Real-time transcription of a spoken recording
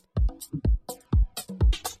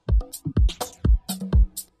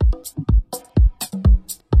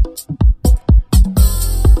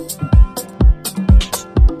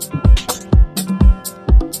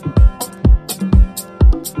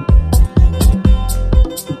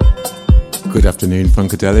Good afternoon,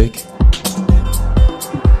 Funkadelic.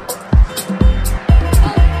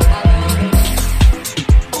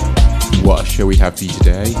 What a show we have for you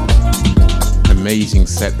today. Amazing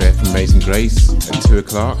set there from Amazing Grace at 2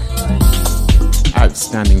 o'clock.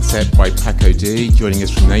 Outstanding set by Paco D, joining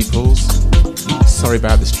us from Naples. Sorry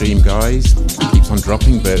about the stream, guys. It keeps on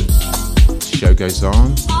dropping, but the show goes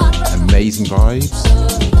on. Amazing vibes.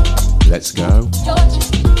 Let's go.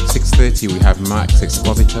 6:30 we have Max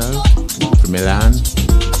Exposito from Milan,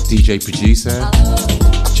 DJ producer,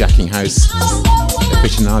 Jacking House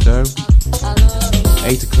aficionado.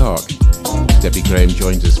 8 o'clock, Debbie Graham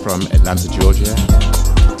joins us from Atlanta, Georgia,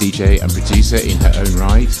 DJ and producer in her own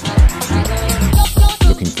right.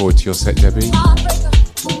 Looking forward to your set, Debbie.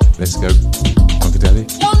 Let's go, Funkadelic.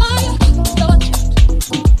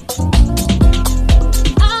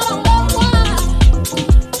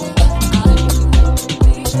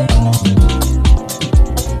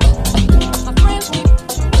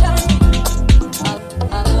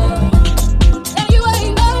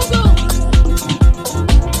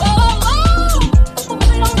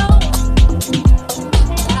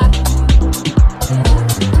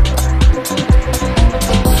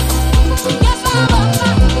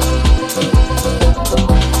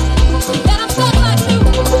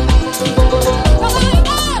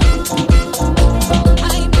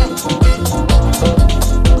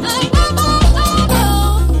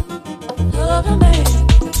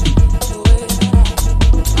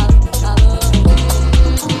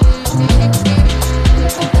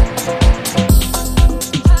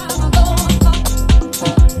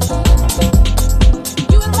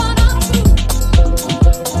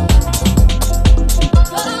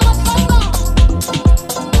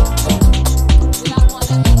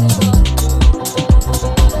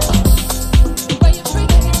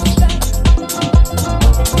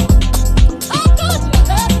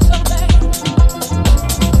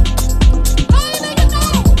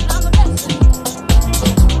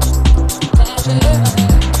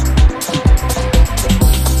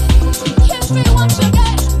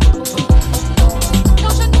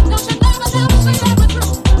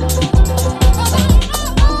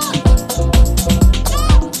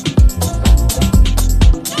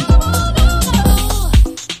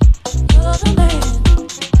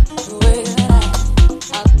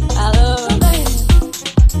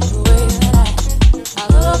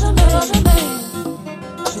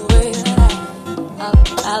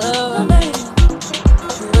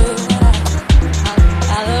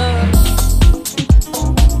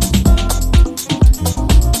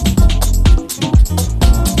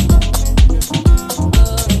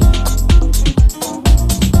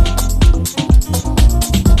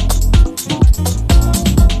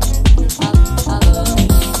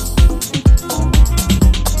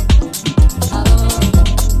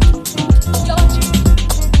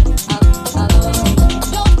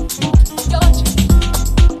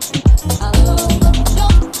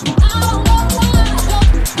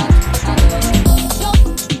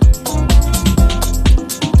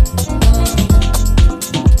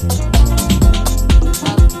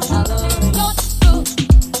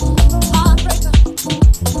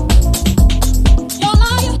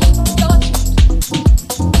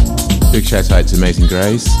 Shout out to Amazing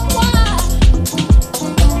Grace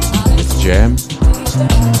with Gem,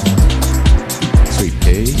 Sweet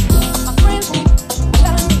Pea,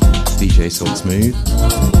 DJ Salt Smooth,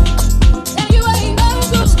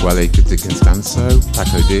 Pasquale de Constanzo,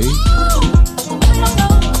 Paco D,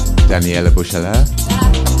 Daniela Bushela,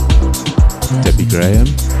 Debbie Graham,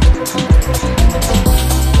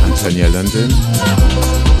 Antonio London,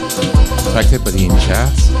 Back Everybody in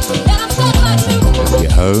chat,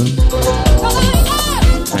 your home.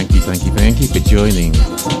 Thank you for joining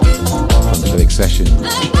Funkadelic session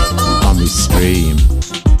on this stream.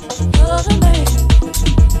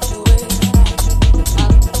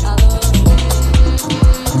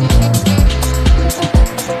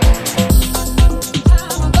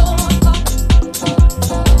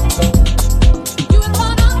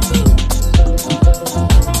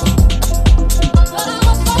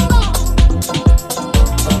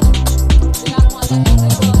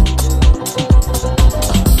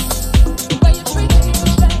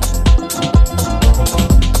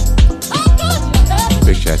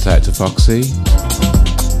 Shout out to Foxy.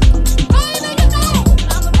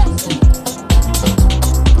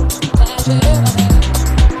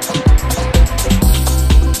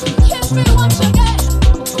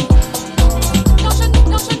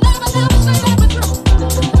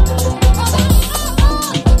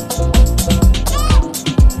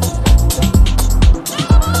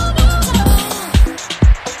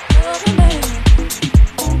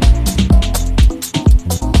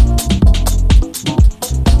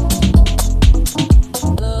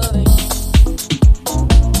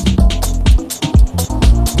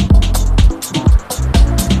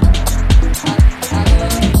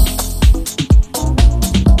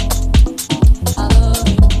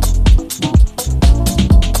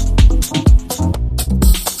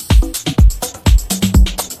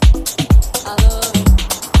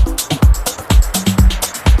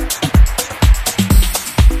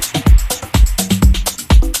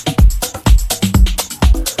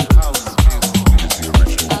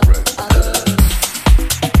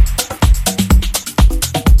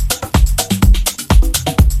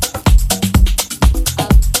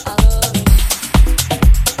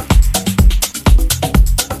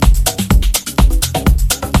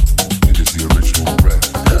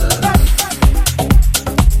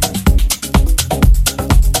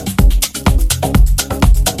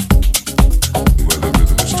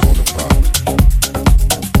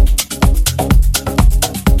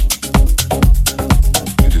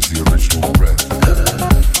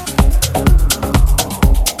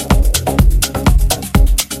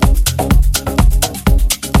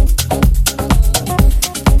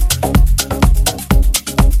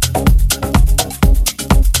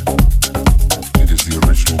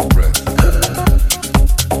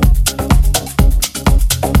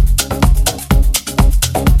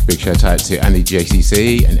 Shout out to Andy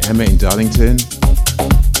JCC and Emma in Darlington.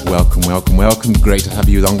 Welcome, welcome, welcome. Great to have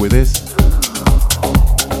you along with us.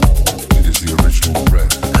 It is the original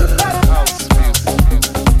breath.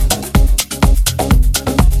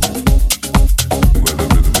 Where the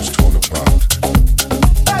rhythm is torn apart.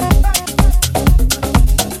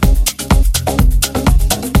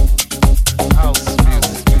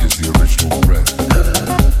 It is the original breath.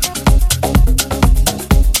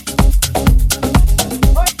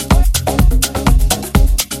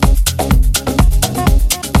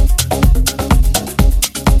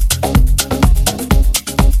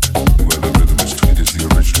 Where the rhythm is tweet is the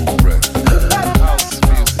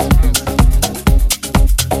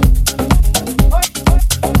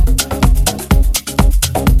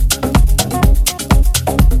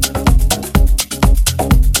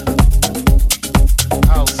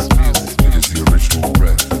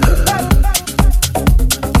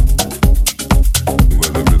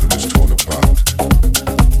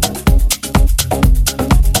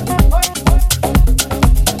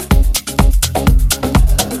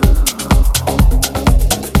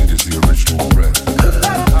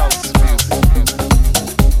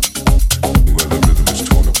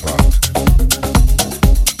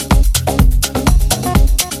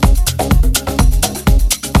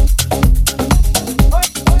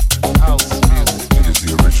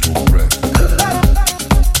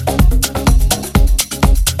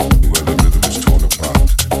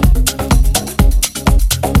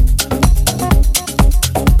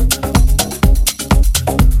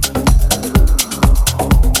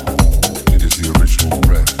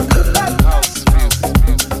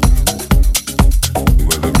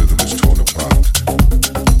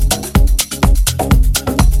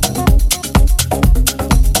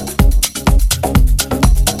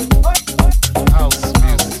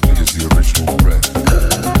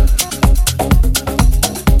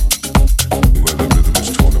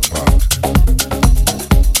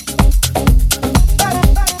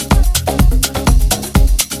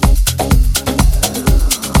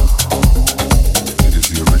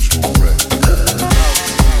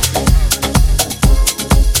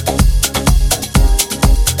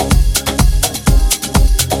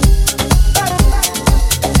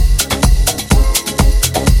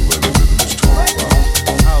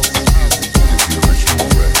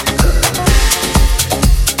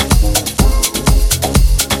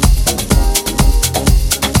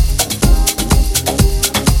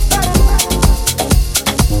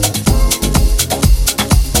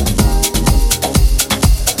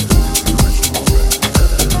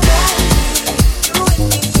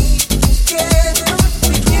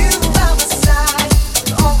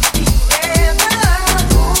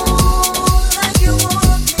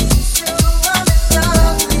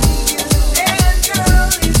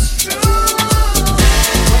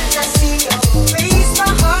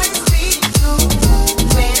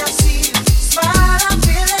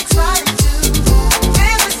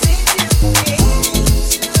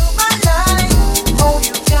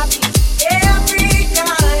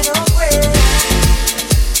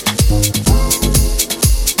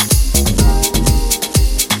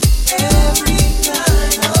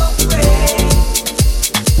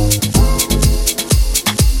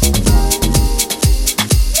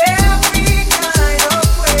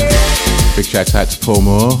Big shout out to Paul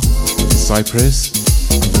Moore, Cyprus,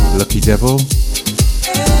 Lucky Devil.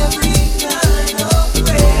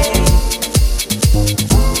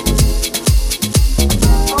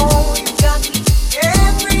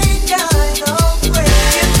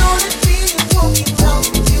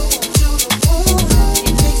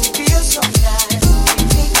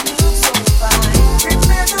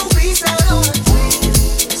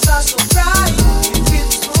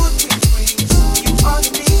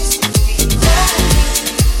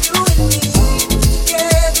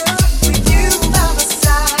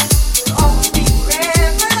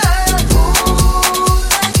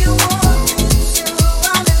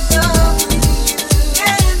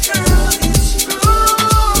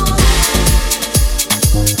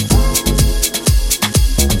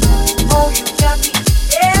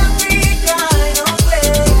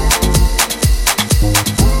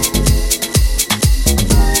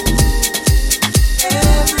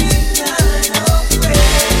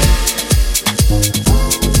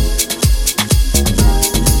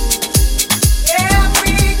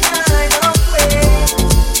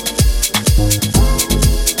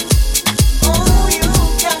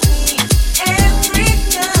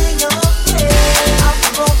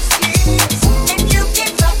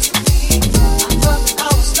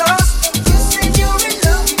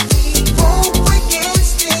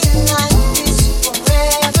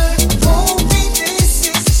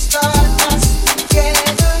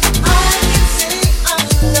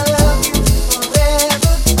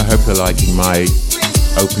 Liking my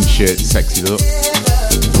open shirt sexy look,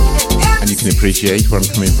 and you can appreciate where I'm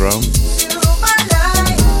coming from.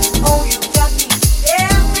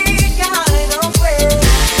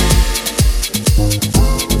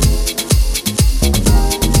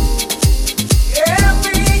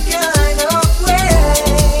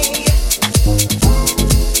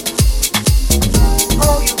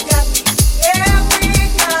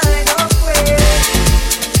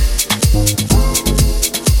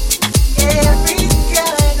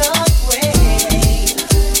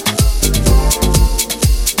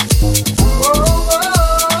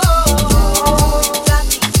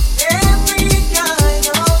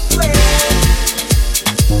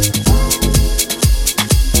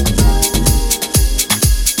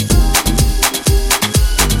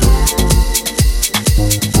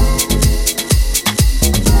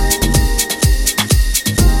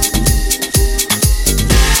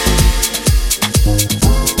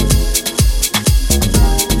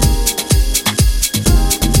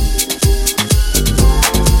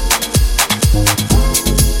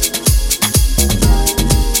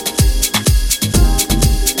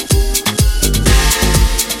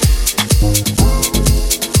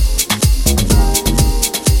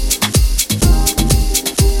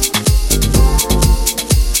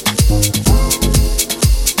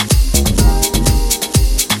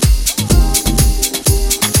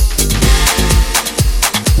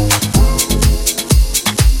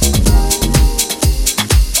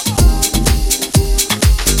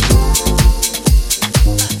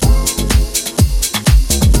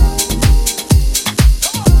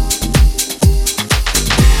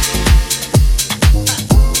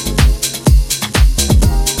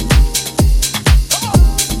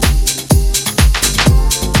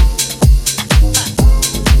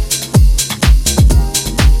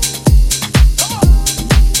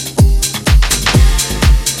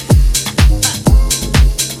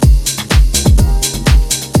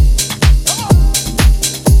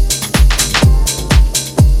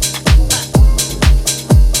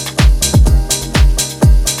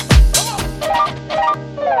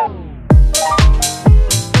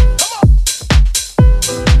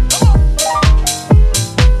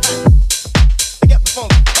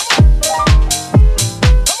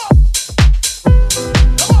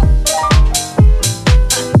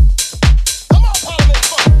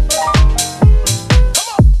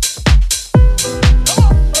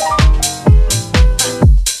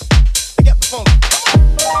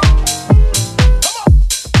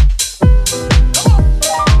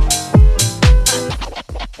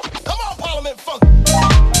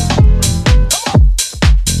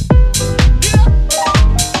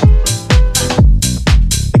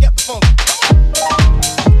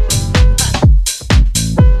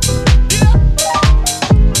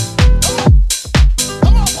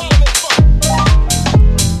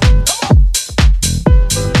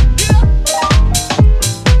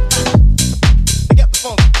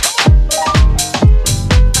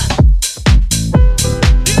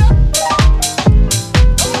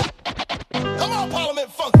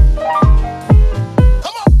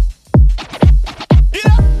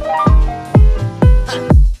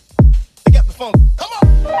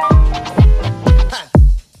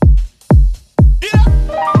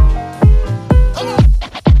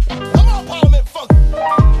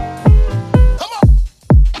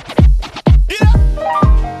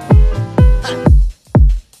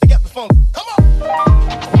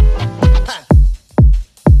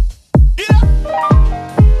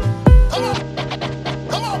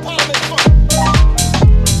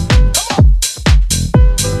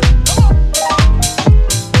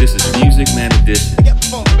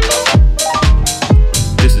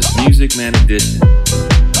 Man Edition.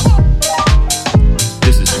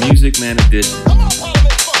 This is Music Man Edition.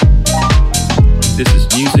 This is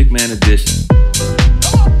Music Man Edition.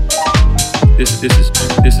 This is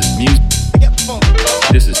music.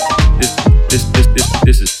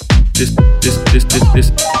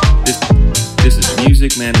 This is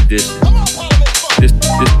Music Man Edition. This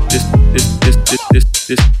is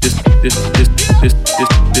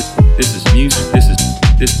music.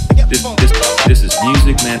 This is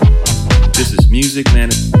Music Man. This is Music Man.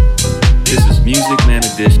 This is Music Man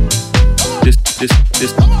Edition.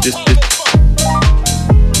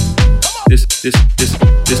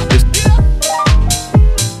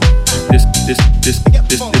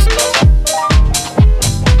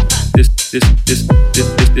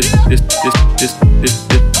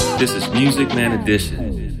 This is Music Man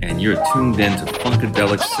Edition, and you're tuned in to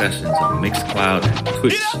Funkadelic Sessions on Mixcloud and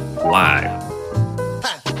Twitch Live.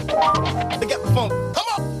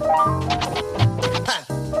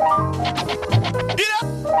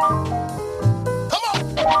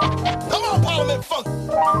 Parliament Funk.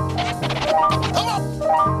 Come on.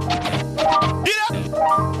 Get up.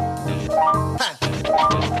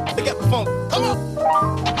 They got the funk. Come on.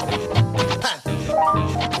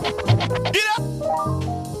 Get up.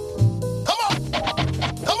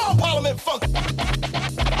 Come on, Parliament Funk.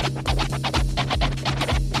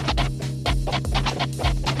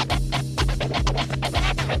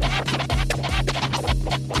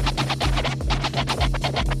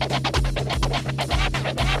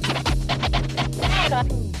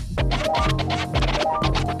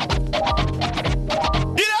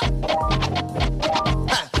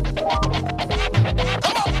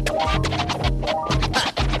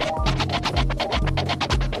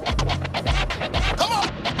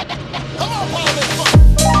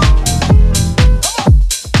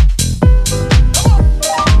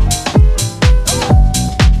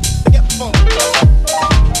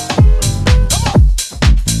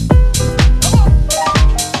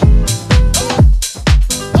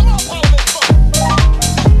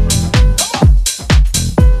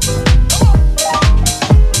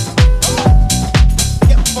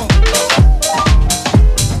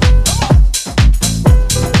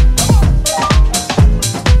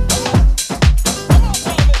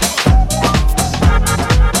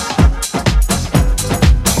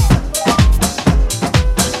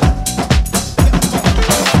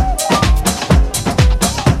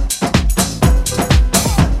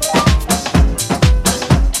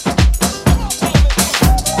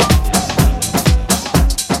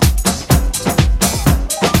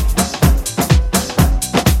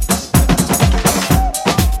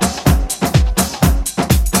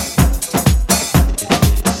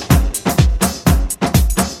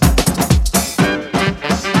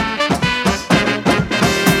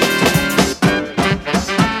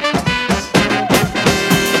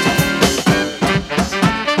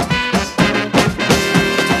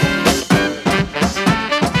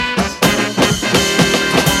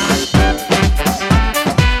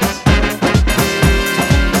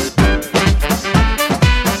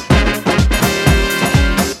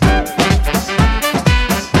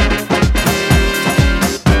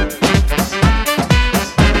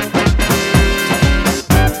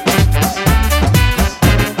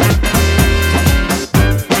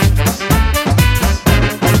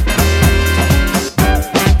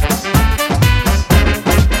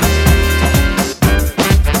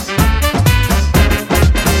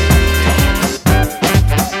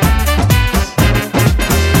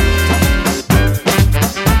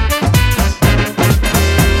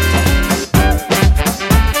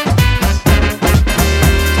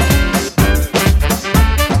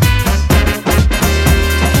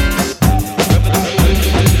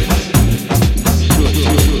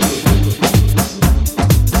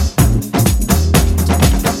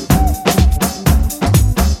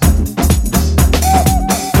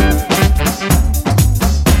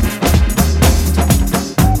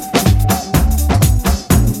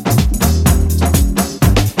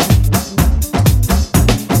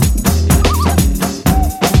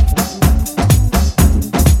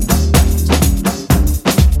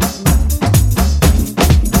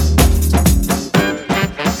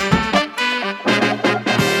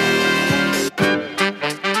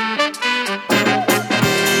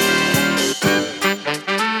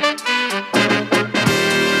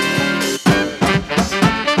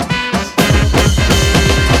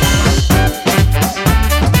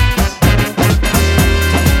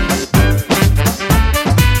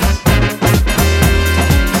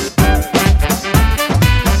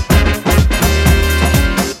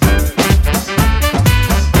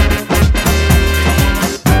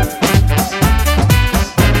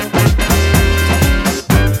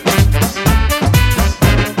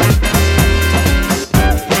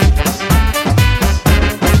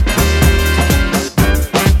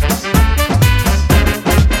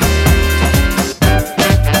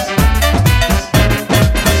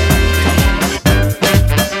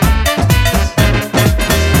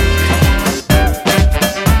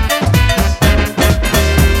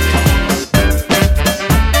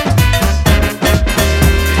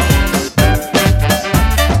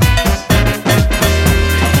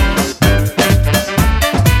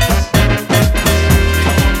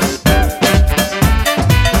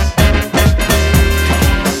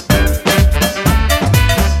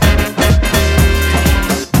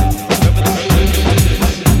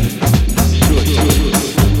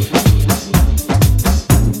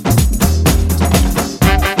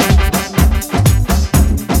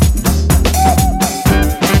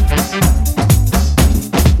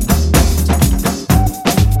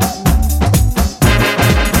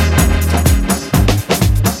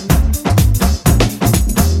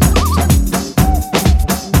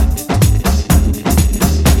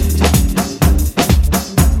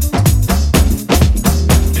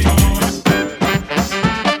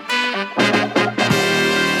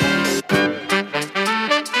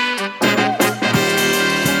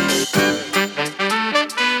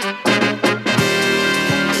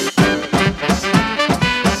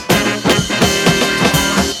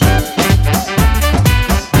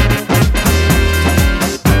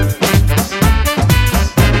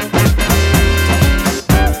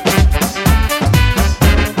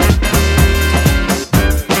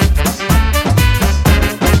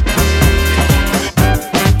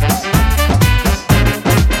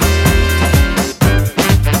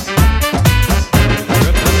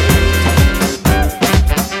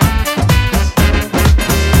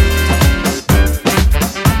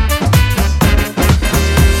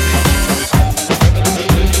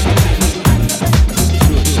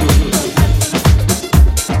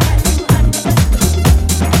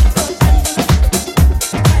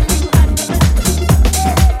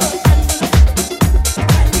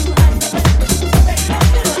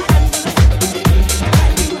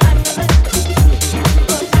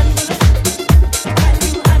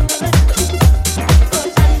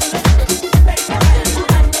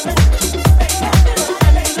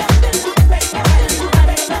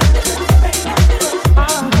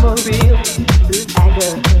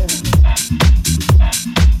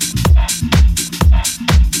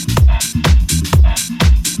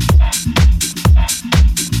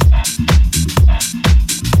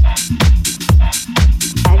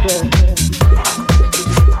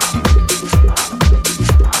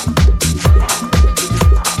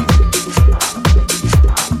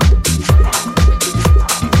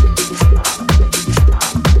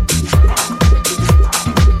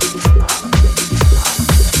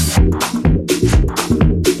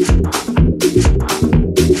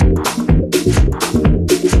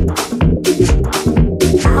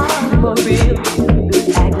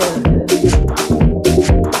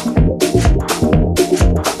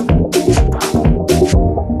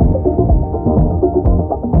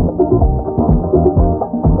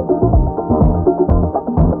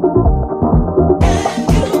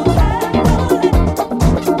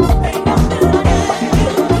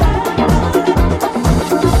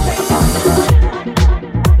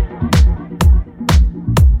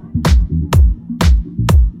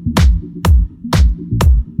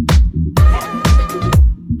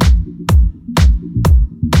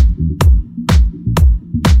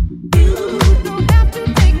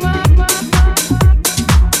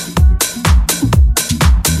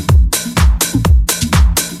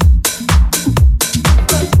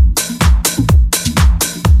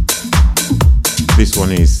 This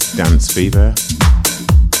one is Dance Fever,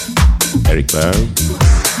 Eric Bow.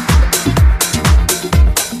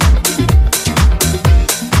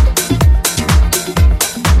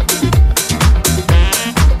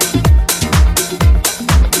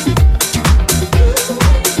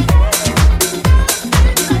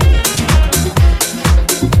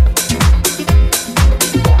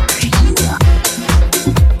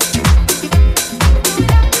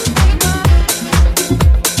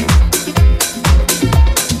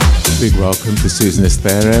 Big welcome to Susan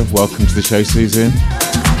Estera. Welcome to the show, Susan.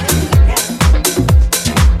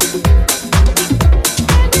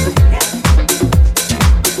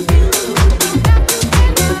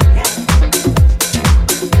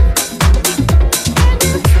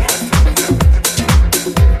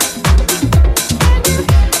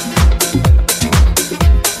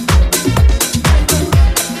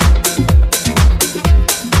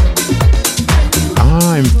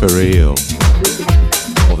 I'm for real.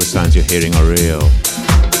 All the sounds you're hearing are real.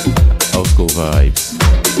 Old school vibes.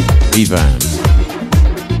 Revamped.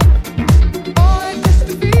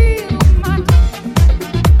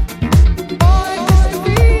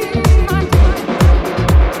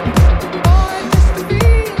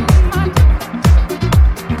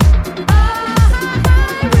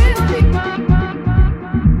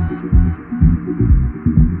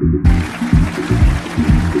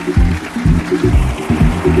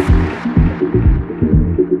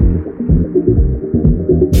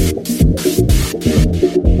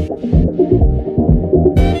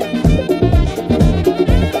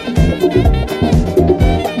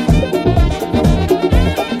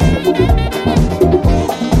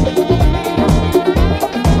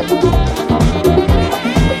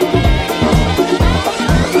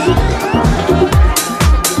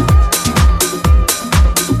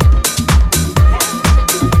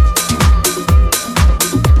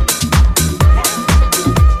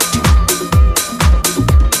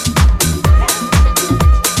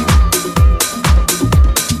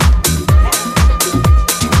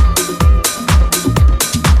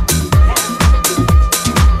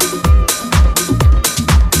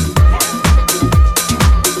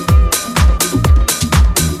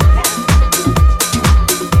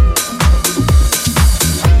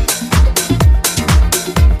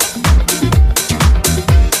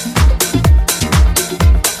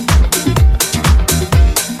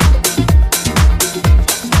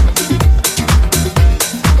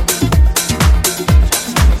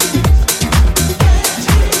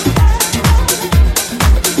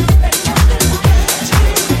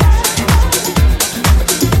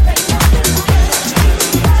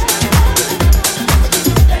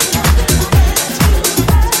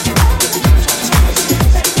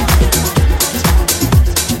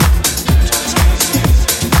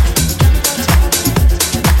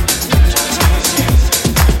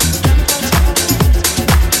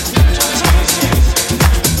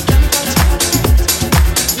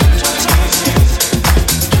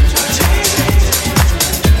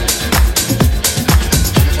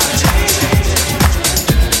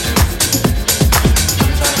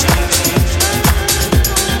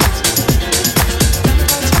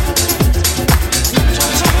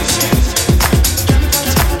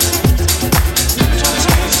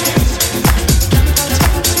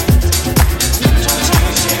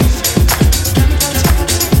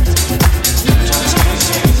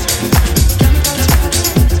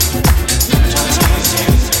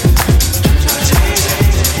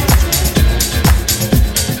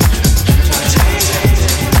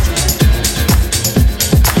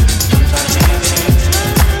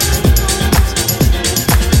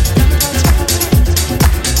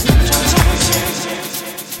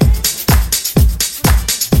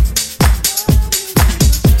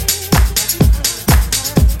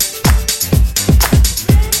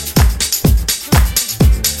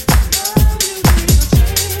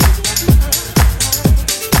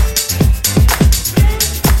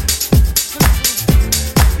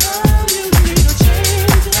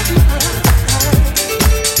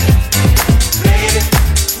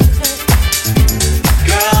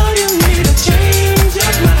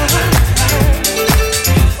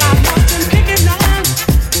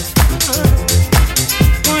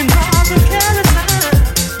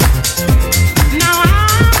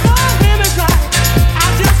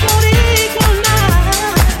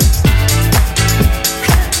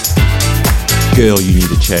 Girl, You Need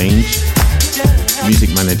a Change,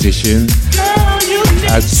 Music Man Edition,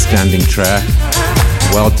 outstanding track,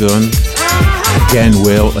 well done, again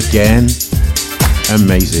Will, again,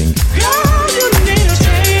 amazing.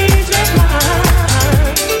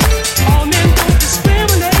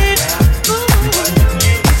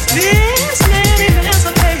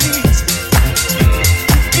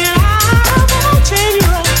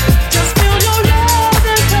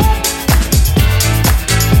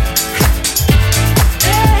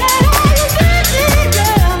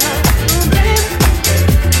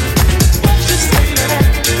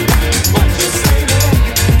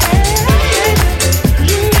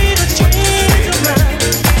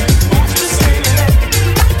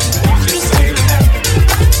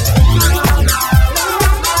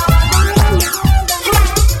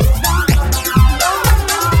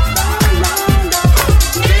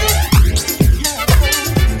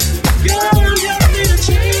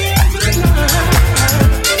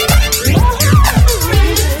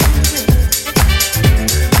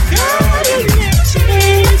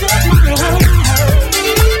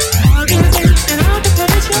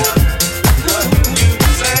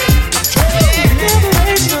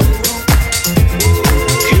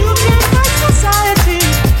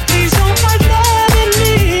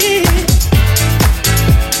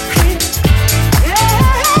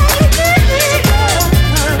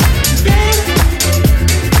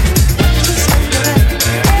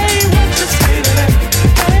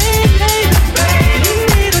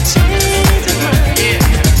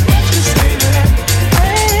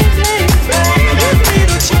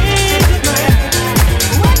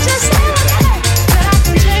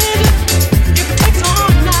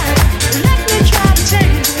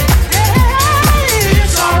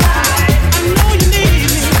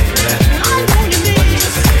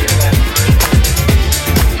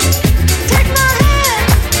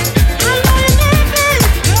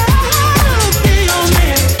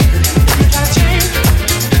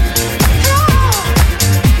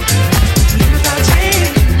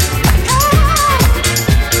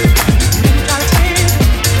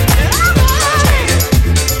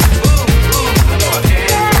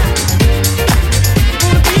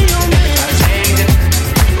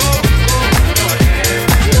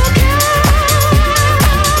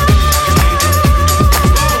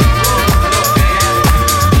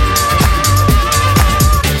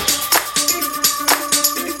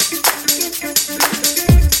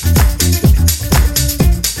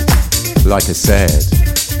 like I said,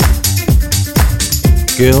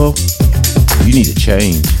 girl, you need a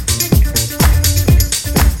change.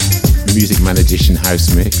 Music Man Edition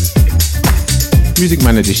house mix. Music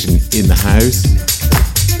Man Edition in the house.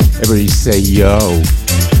 Everybody say yo.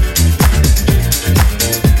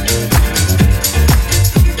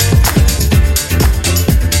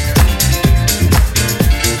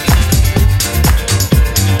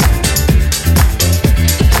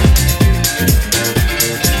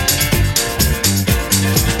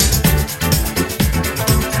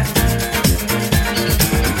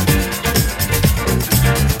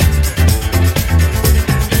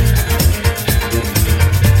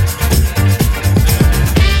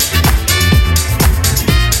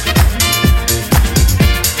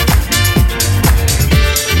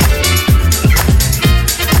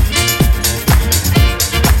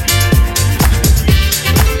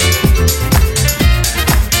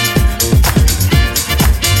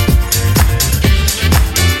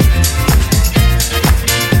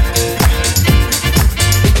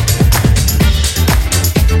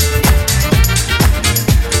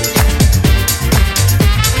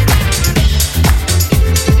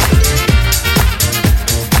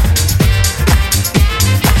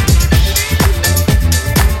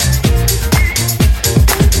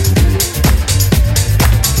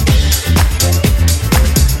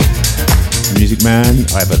 Man,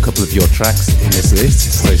 I have a couple of your tracks in this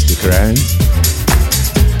list, so stick around.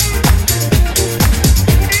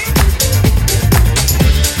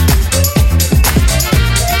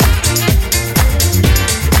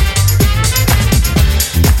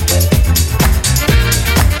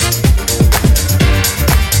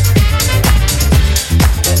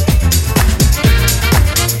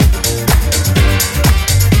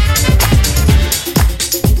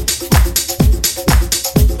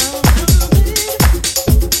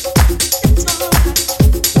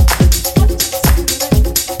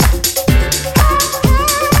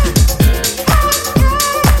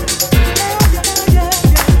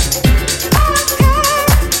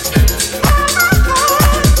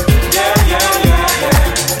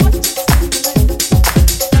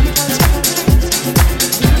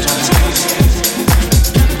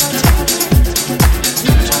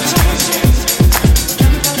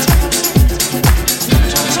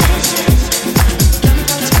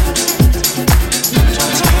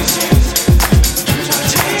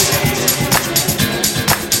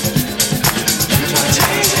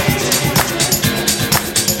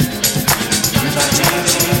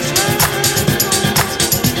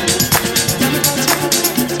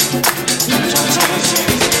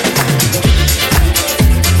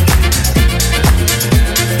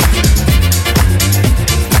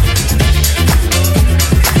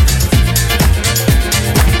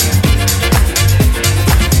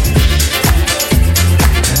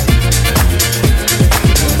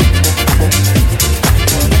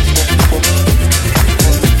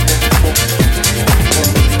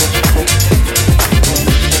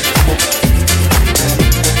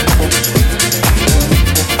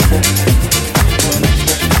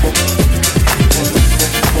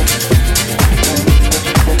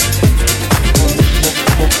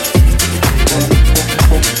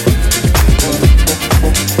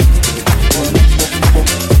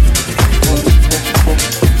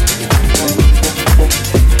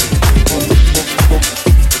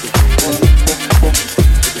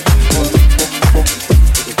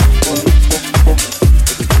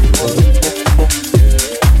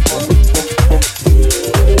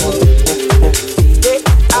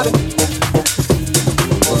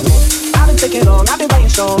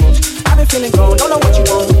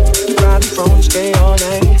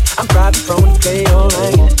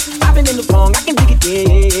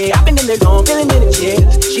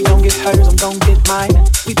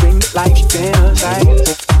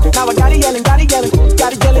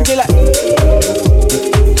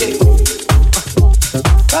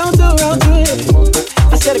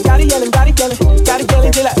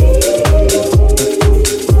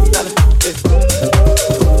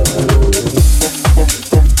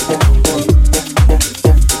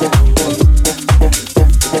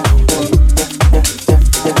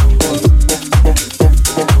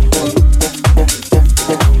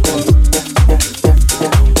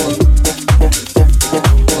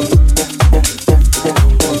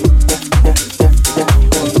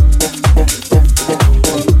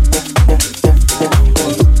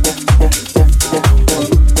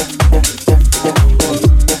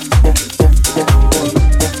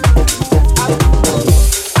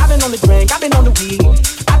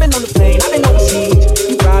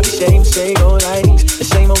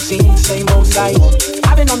 same old scene, same old sights.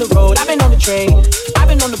 I've been on the road, I've been on the train, I've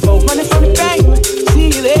been on the boat, running from the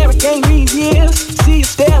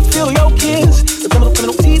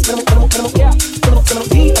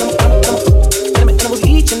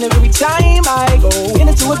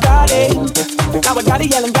Now I got it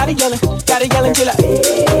yelling till I.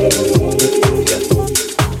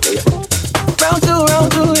 Round two,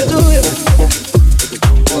 yeah, do it.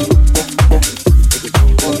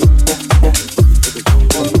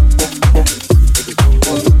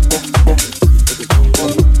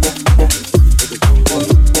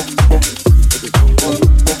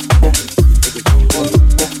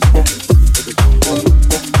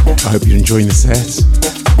 I hope you're enjoying the set.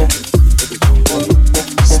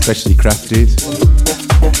 Specially crafted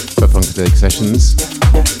for Funkadelic sessions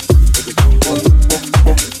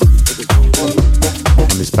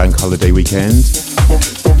on this bank holiday weekend.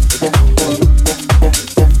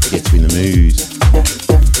 Get you in the mood,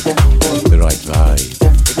 the right vibe.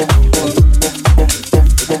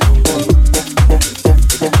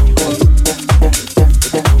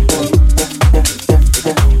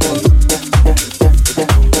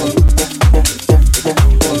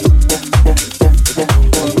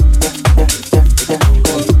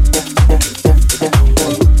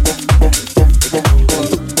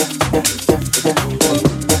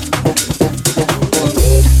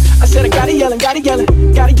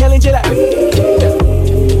 Got it yelling till I.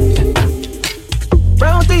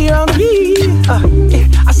 Round three.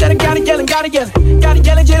 I said I got it yelling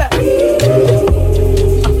till I.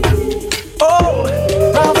 Oh,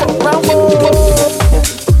 round four.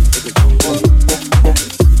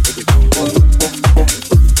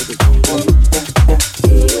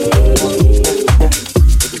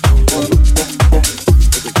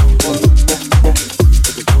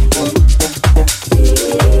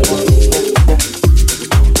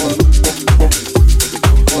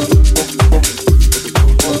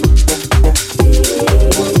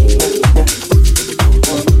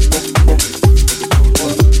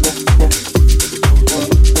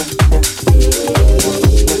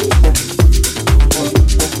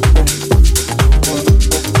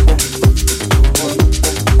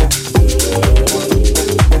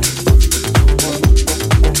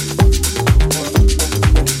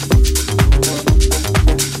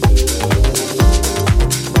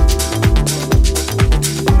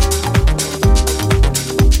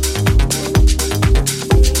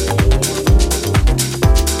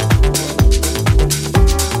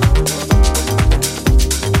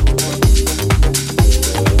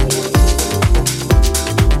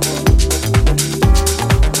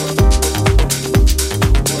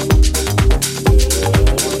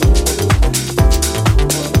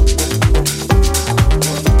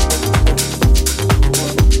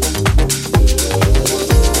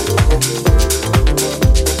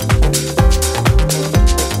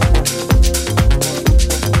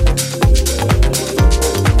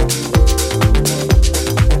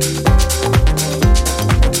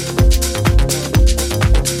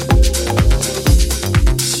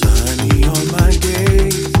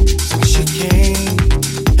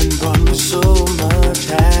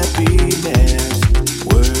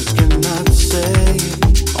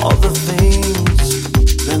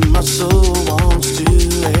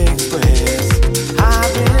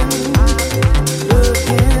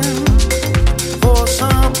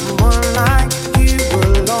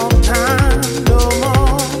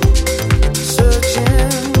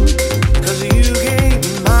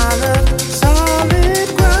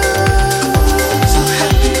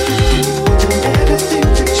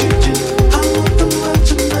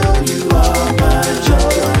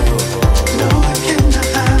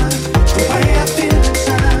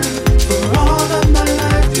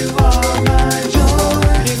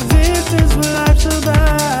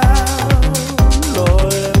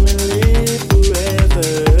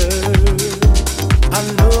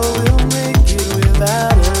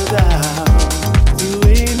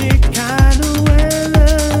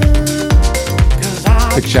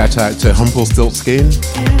 Shout out to Humble Stiltskin.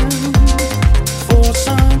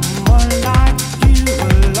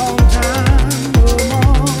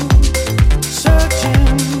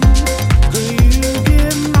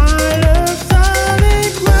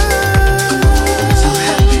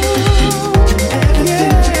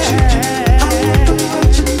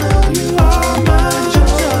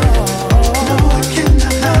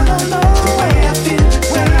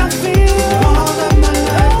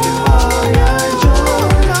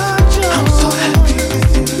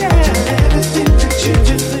 Yeah.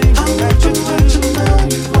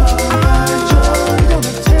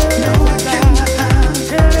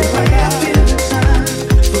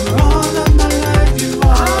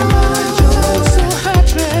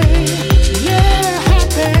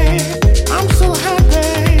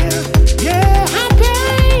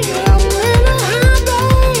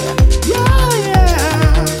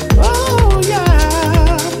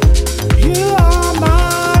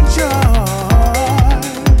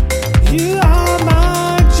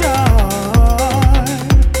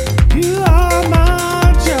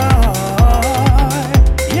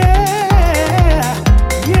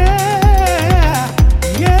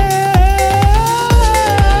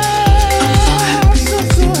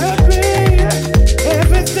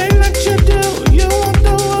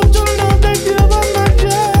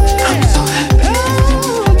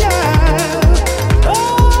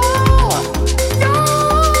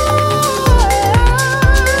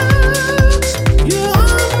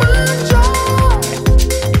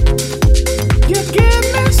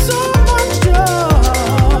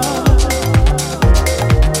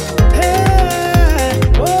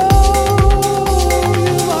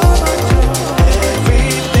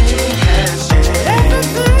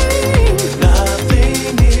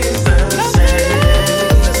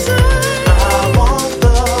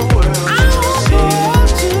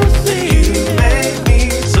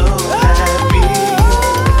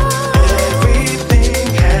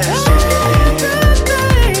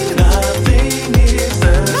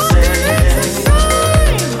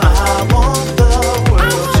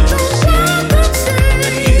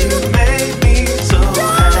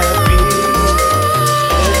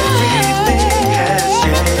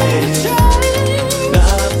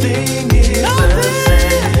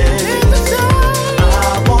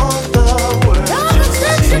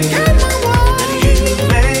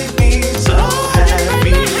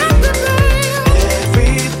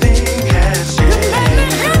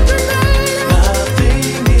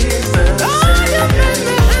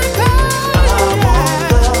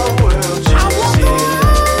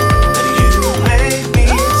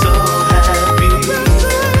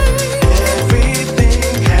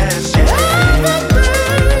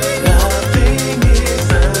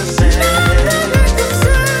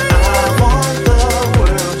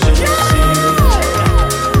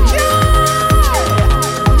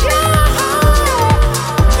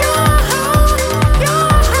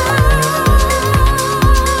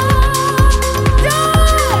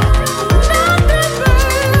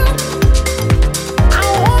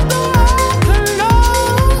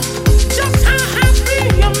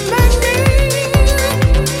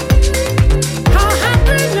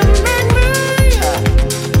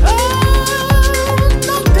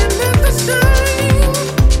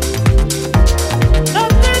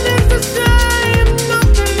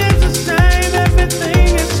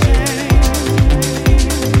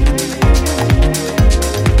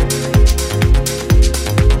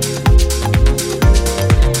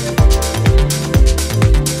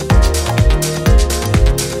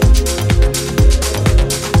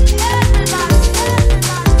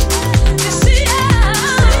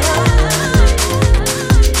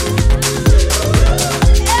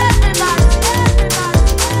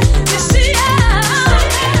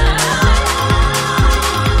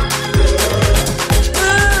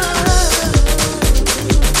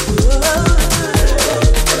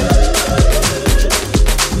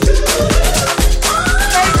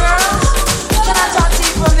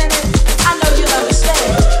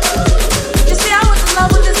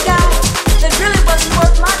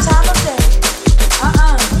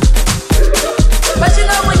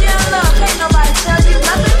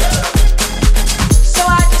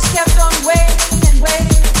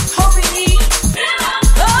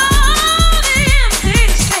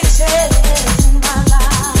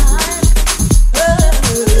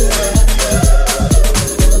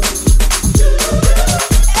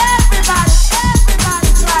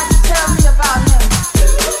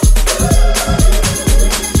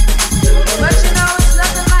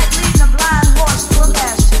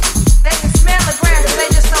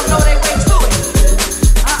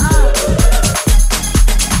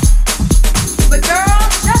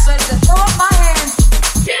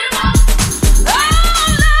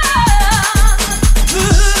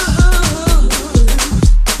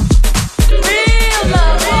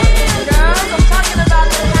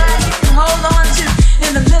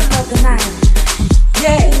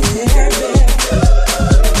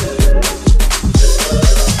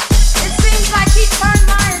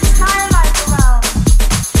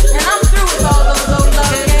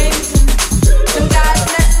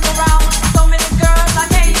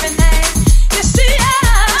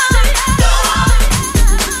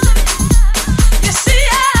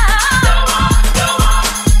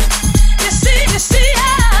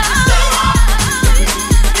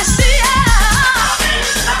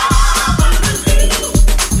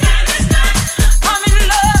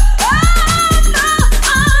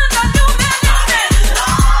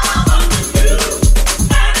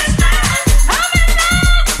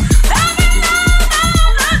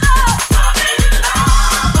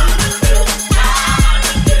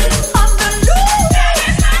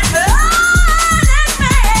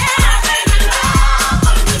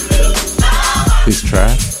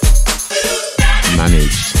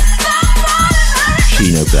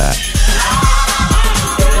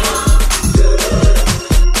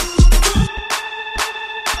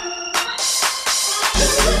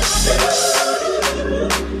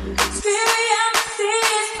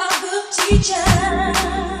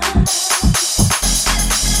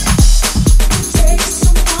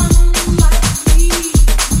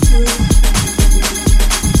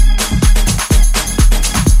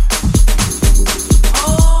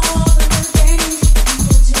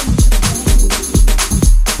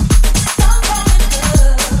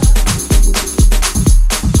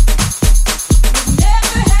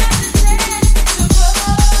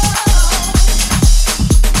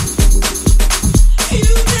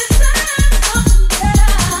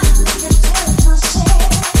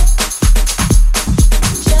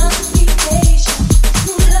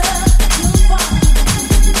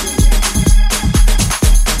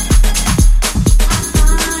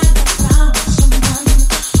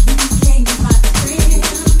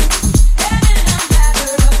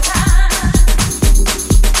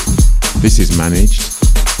 This is Managed.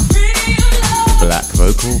 Black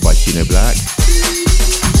vocal by Tino Black.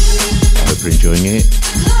 I hope you're enjoying it.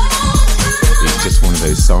 It's just one of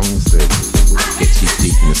those songs that gets you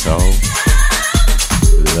deep in the soul.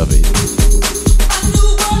 Love it.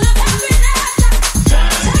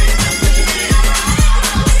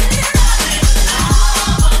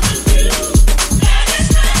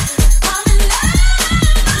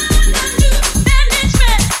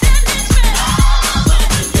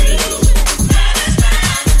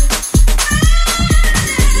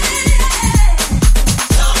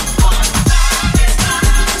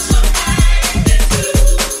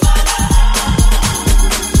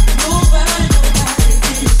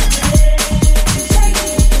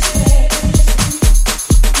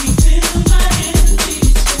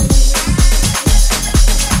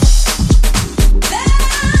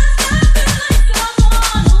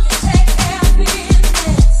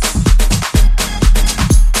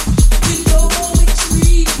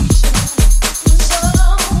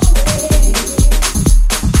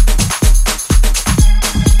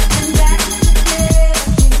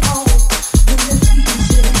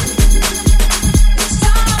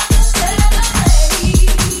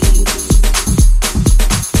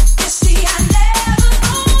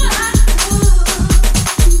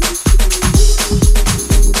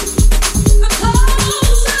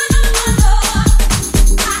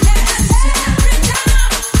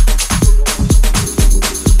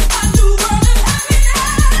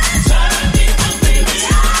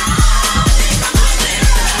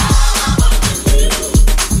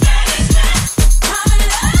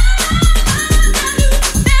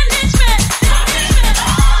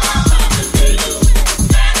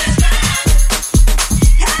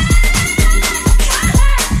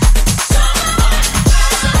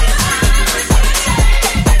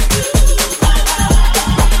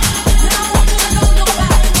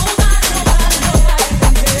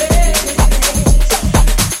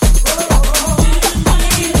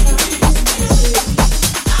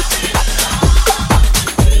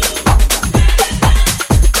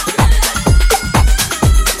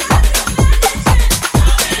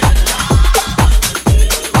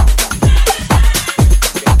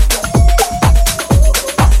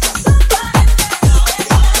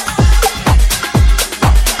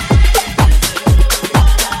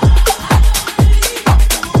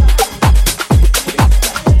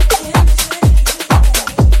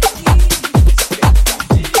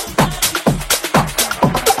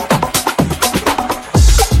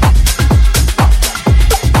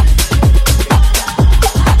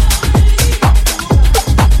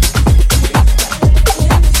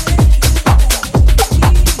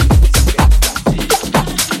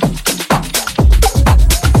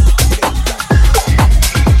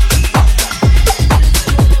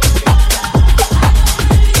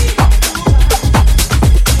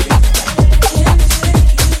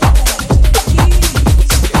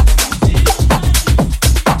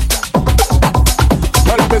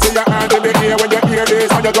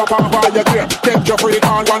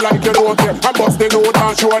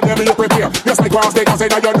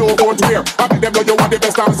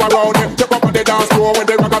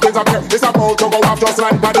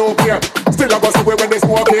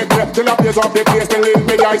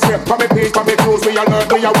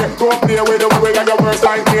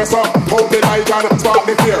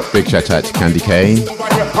 Big shout out to Candy Kane.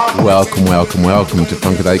 Welcome to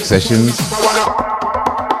Funkadelic Sessions.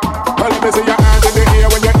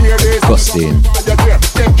 Bustin'.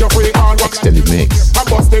 Extended mix.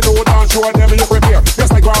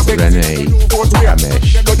 Renee.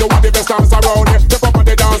 Ramesh.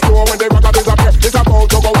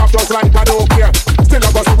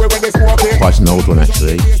 Quite an old one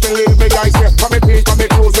actually.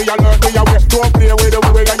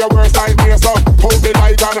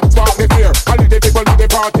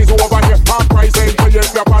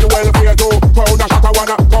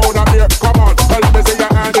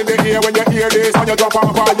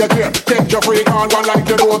 Take your freak on one like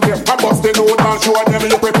you don't care. I'm busting out and show them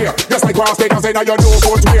you prepare. Just like cross take and say now you know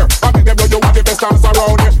what's here. I make them know you want the best dance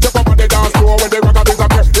around here. Step up on the dance floor when the rocker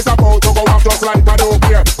disappear. It's about to go off just like I don't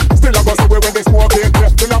care. Still I go see when they smoke it clear.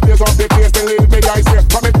 Still I blaze up the place, still leave me guys here.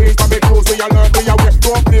 Come in peace, come in close, we alert, we aware.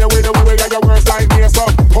 Don't play with the way you're worse like me. So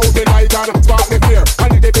hold the light and spark the fear.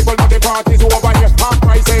 And the people at the parties over here. Half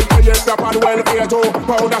price ain't paying up on welfare too.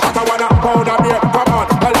 Pound a shot of one, pound a beer. Come on,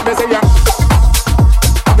 let me see ya.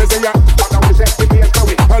 Let me see ya.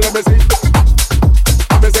 Let me see.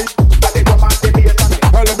 Let me see.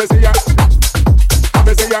 Let me see ya. Let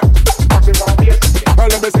me see ya.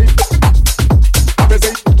 Let me see. Let me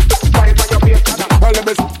see.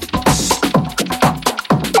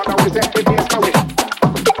 Let me see.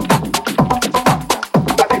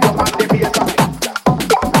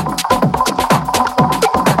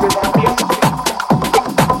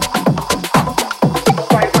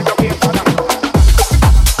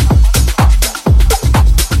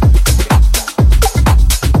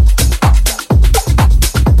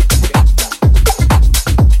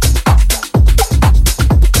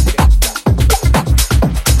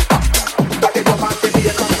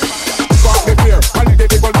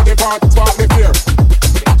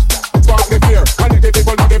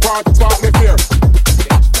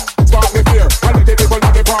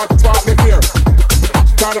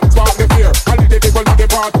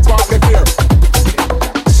 spark the fear.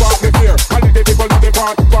 Spark the fear. And the people of the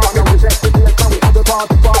party, spark the fear. The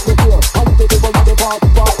party, spark the fear. And the people of the party,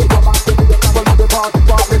 spark the fear. And the party,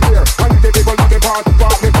 spark the fear. And the people of the party,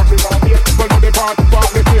 spark the fear. People of the party, spark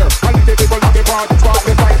the fear. And the people of the party, spark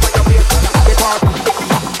the fire. The party.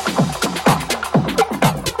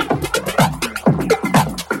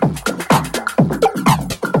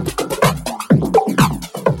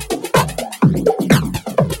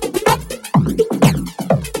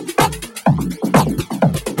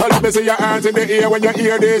 Let me see your hands in the air when you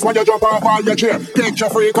hear this. When you jump off on your chair, get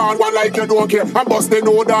your freak on one like you don't care. And bust the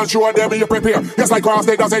no dance, show them you prepare. Just like cross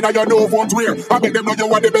niggas say that you know won't wear. I make them know you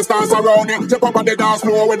want the best dance around here. Step up on the dance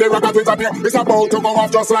floor when the rocket twins appear. It's about to go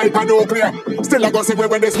off just like a nuclear. Still I go sing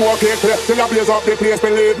when the smoke is clear. Till I blaze up the place,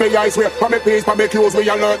 believe me I swear. For me peace, for me cues, we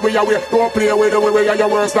alert, we aware. Don't play with the way we are your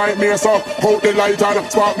worst nightmare. So hold the light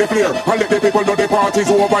and spark the flare. And let the people know the party's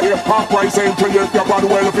over here. Half price entry if you're on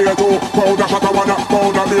welfare too. Powder shot a wanna,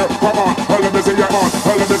 powder beer. Come on, let me see you on,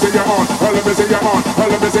 let me see you on, let me see you on,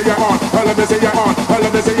 let me see you on, let me see you on,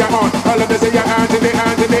 let me see you on, let me see your hands in the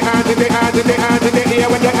hands in the hands in the hands in the hands in the ear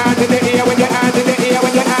when your hands in the ear when your hands in the ear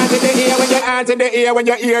when your hands in the ear when your hands in the ear when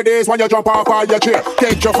you hear this when you jump off on your chair.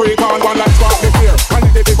 Get your freak on one like spark the fear. And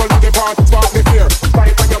the people of the party spark the fear.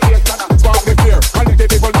 Fight on your face, spark the fear. And the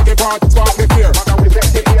people of the party spark the fear.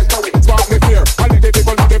 Spark the fear. And the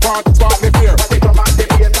people of the party spark the fear. Spark the fear. And the people of the party spark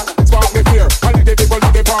the fear. Spark the fear. And the people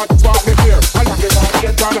of the party spark the fear. Spark the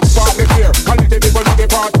fear. And the people of the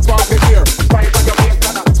party spark the fear. Spark the fear. And the people of the party spark the fear.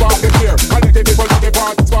 Spark the fear. And the people of the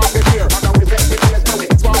party spark the fear.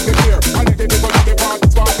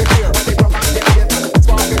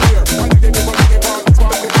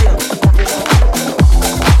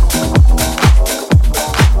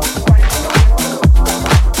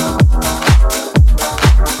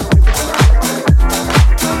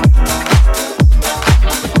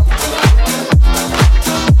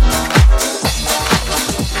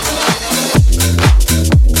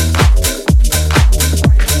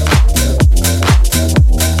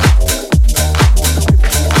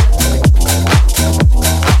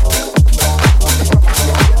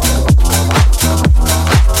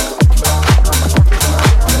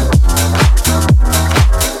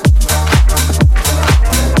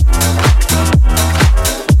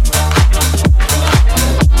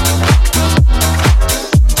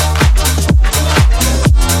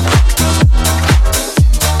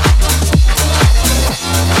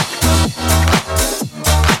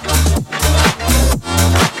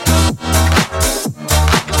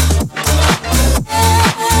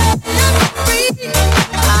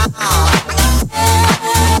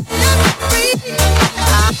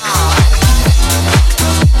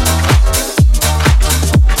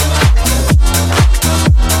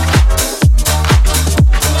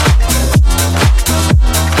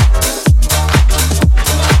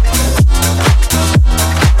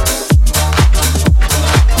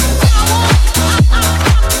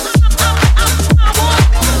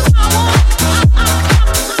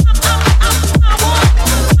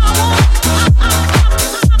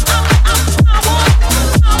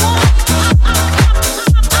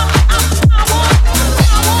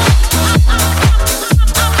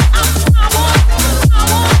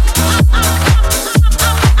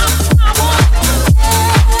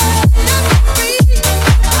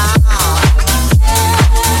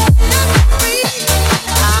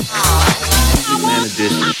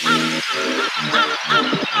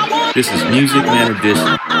 This is Music Man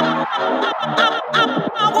Edition.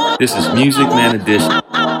 This is Music Man Edition.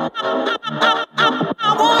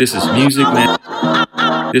 This is Music Man.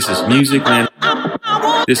 This is Music Man.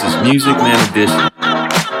 This is Music Man Edition.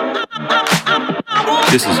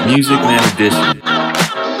 This is Music Man Edition.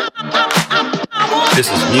 This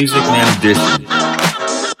is Music Man Edition.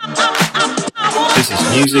 This is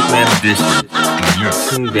Music Man Edition. And you're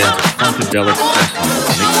tuned in to Funkadelic Sessions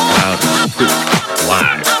on Mixcloud and Twitch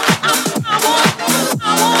live.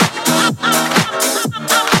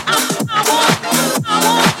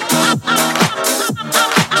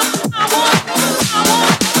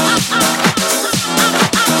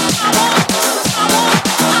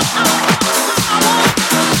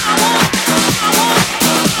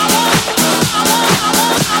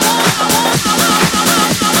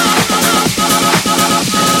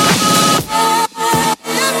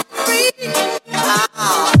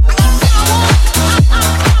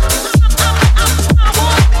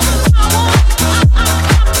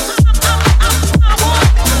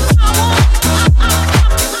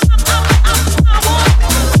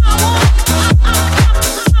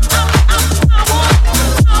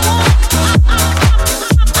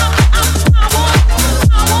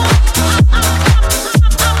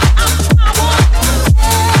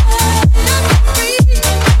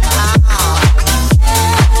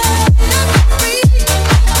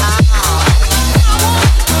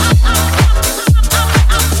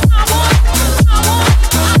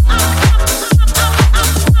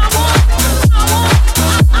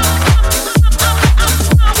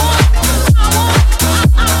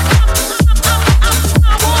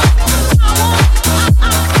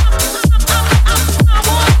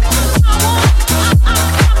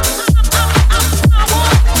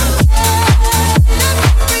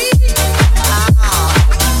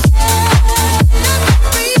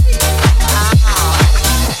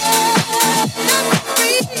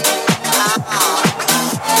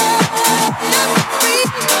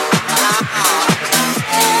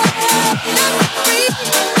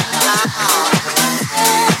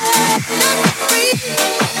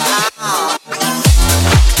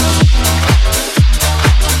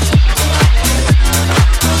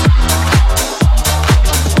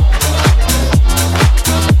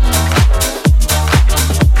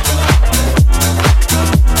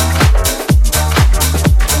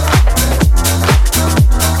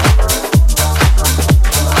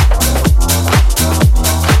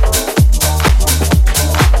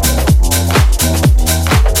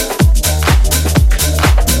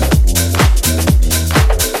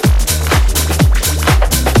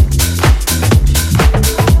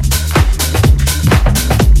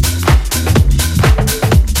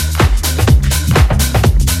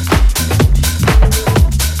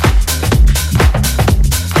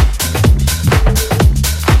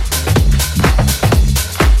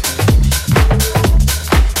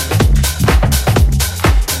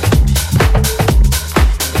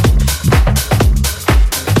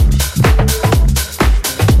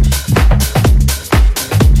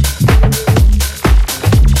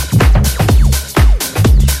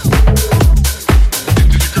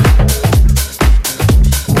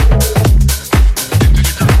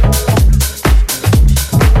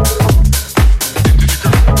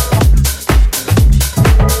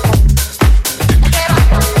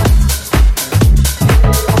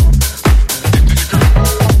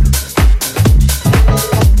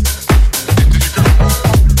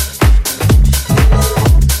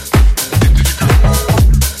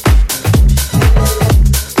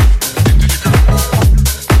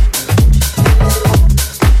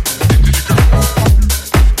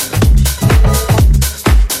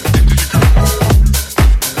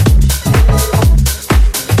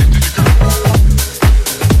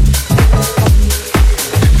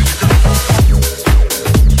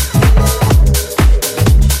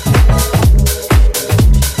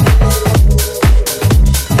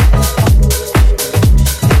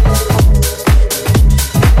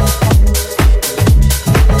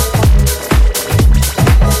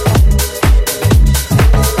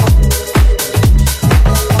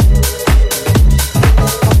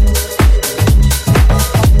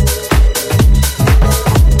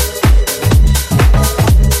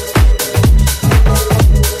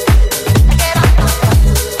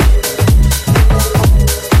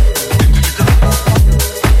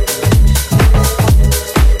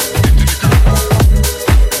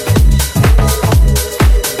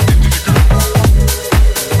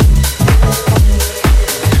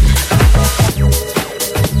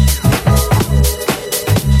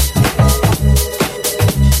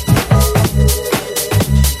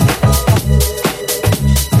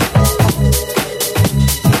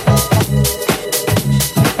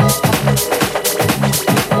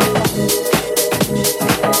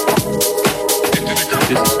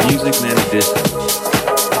 Edition.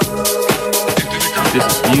 This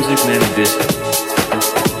is Music Man Edition.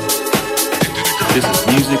 This is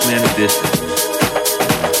Music Man Edition.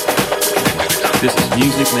 This is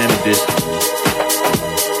Music Man Edition.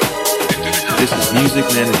 This is Music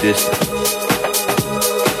Man Edition.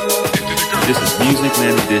 This is Music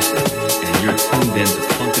Man Edition, and you're tuned in to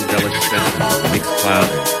Funkadelic Sessions on Mixcloud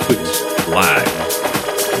and Twitch Live.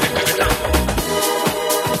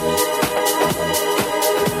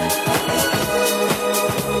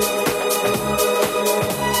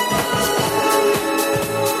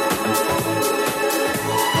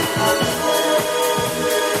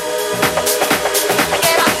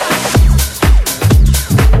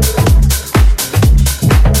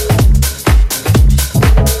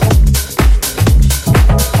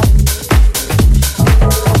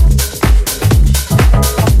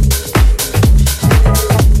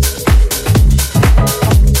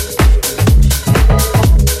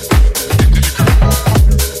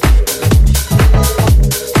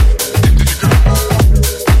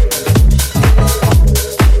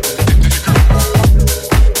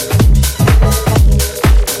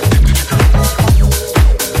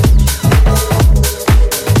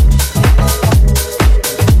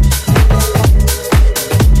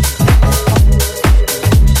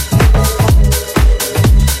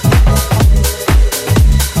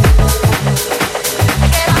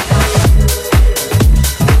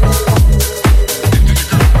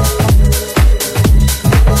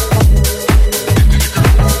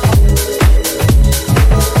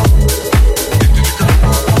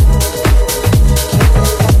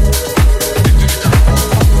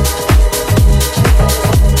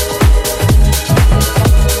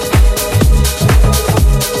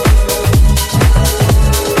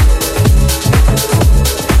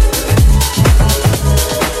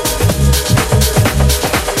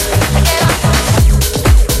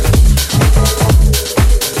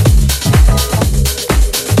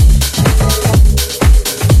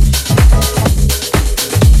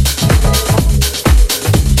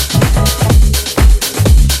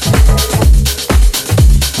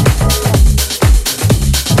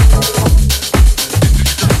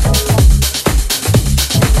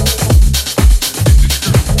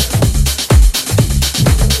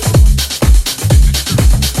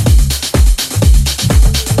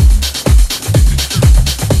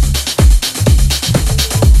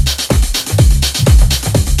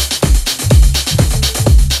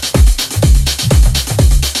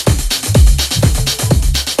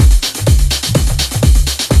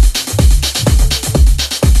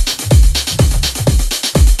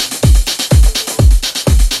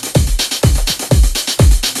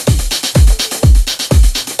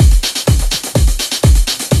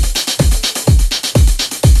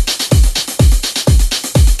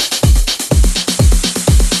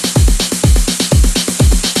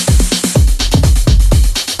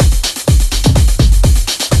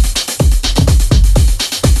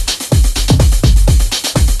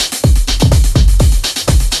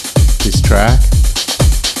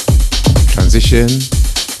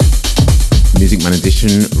 Music Man Edition,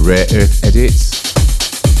 Rare Earth Edits.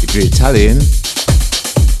 If you're Italian,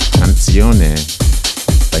 Canzone.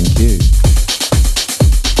 Thank you.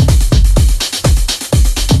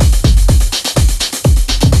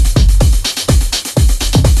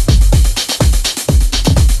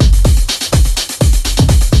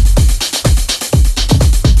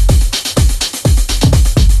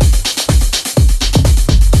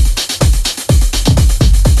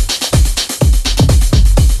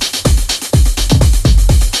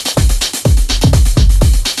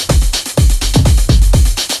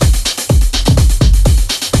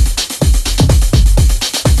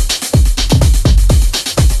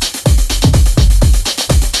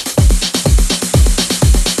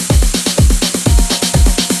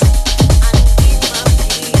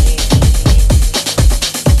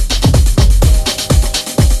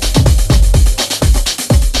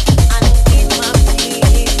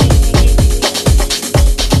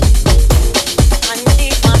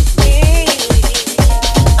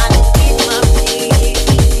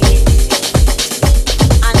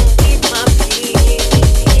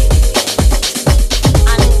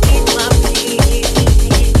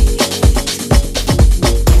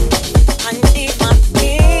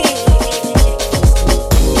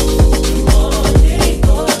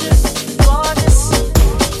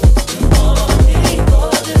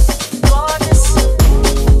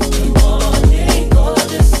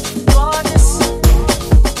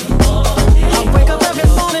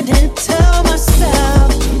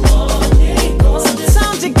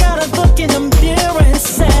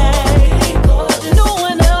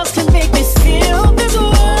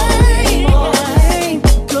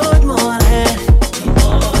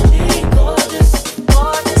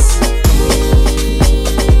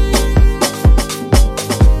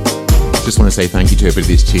 say thank you to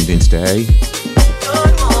everybody that's tuned in today.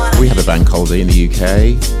 We have a bank holiday in the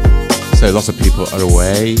UK, so lots of people are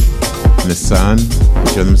away in the sun,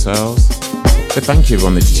 enjoying themselves. But thank you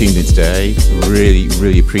everyone that's tuned in today. Really,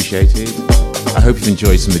 really appreciate it. I hope you've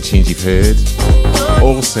enjoyed some of the tunes you've heard.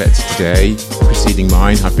 All sets today, preceding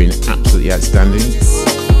mine, have been absolutely outstanding.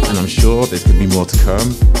 And I'm sure there's going to be more to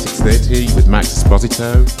come. 6:30 with Max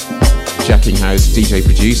Esposito, Jacking House DJ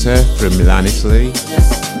producer from Milan, Italy.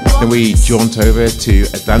 Then we jaunt over to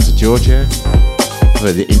Atlanta, Georgia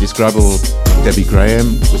for the indescribable Debbie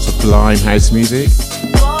Graham with sublime house music.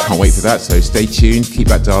 Can't wait for that, so stay tuned, keep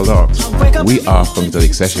that dial locked. We are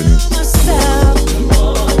Funkadelic Sessions.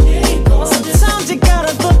 Sometimes you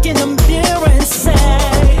gotta look in the mirror and say,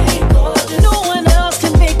 no one else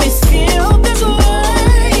can make me feel this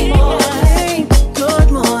way.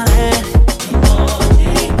 Good morning.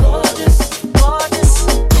 Gorgeous.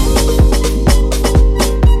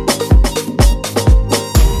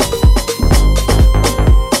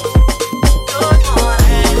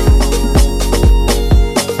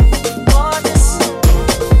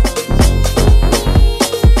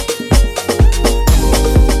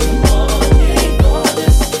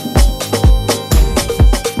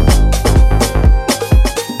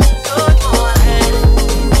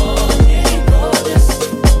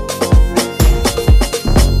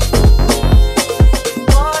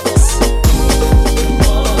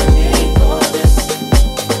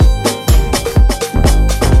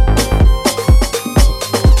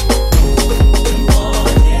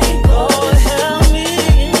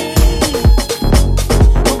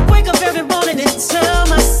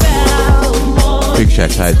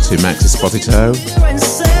 Shout out to Max Esposito,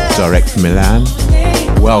 direct from Milan.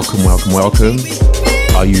 Welcome, welcome, welcome.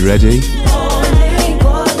 Are you ready?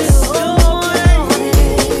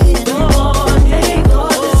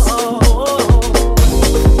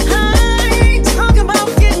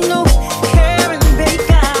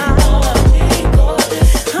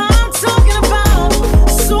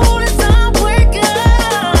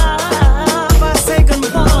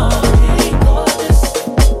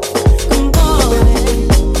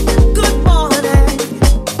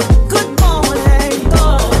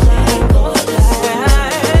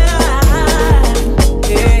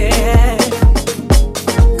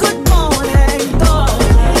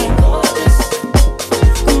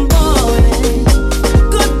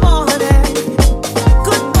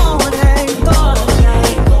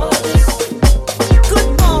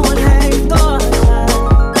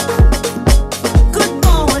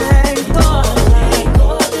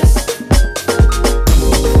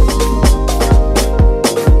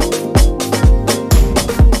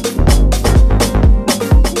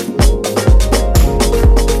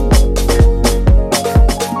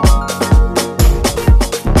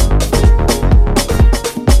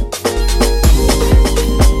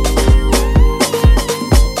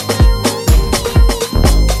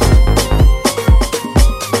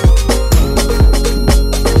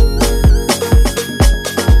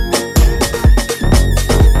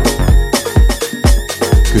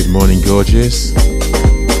 Gorgeous,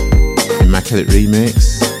 immaculate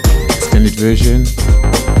remix, extended version,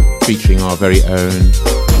 featuring our very own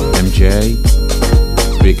MJ,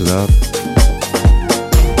 Big Love.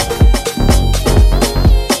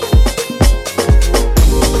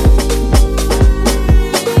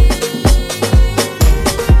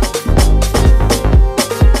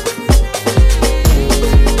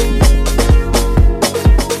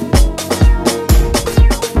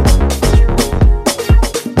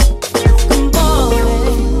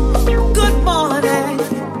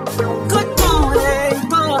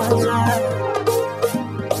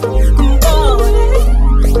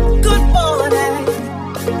 Good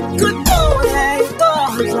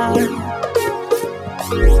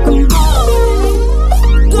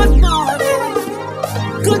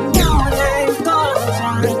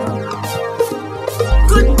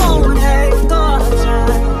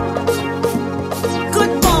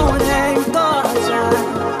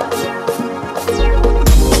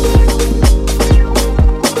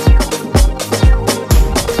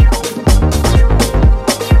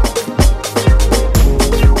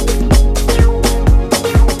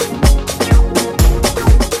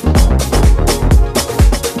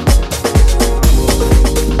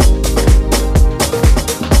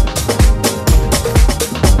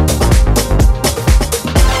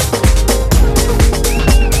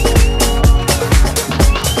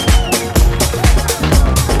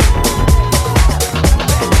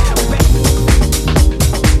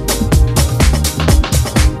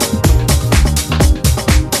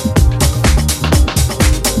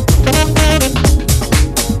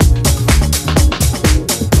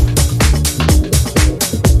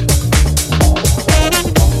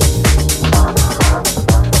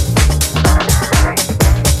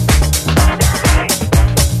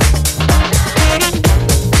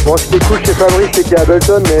qui est cool chez Fabrice, c'est qu'il y a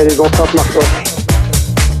Ableton, mais les enceintes marchent pas.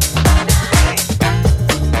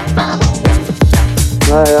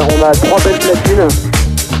 Ouais, on a 3 belles platines.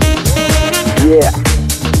 Yeah.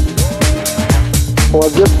 On va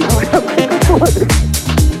bien se marrer après quand on va des...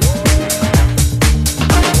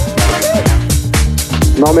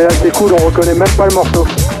 Non mais là c'est cool, on reconnaît même pas le morceau.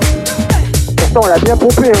 Pourtant on l'a bien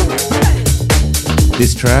pompé hein.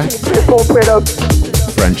 This track, C'est pompé là.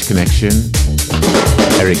 French Connection,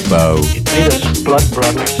 Eric Bow.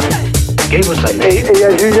 Et il y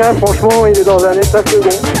a Julien, franchement il est dans un état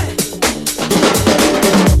second.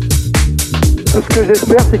 Tout ce que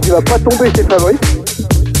j'espère c'est qu'il va pas tomber chez Fabrice.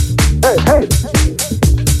 Hey, hey,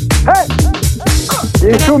 hey. Il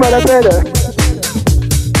est chaud, à l'appel.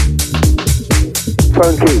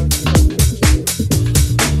 Funky.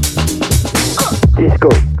 Disco.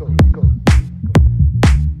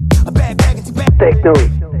 Techno.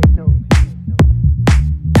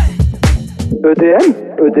 EDM?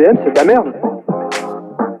 EDM, c'est de la merde.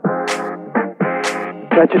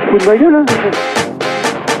 Bah, tu te fous de ma gueule, hein?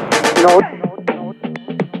 Non.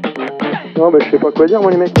 Non, bah, je sais pas quoi dire, moi,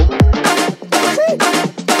 les mecs.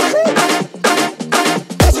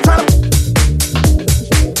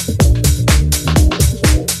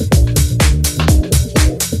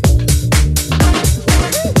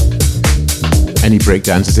 Any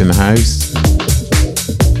breakdancers in the house?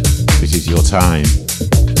 This is your time.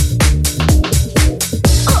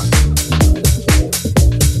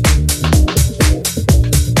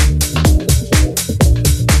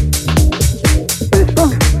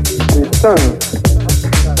 Putain.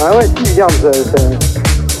 Ah ouais, si, regarde,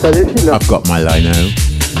 ça défile là. I've got my lino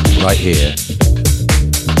right here.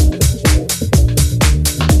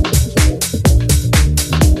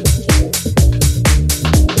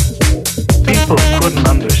 People couldn't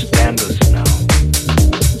understand us now.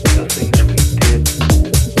 The things we did,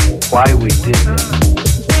 why we did them.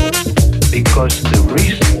 Because the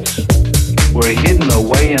reasons were hidden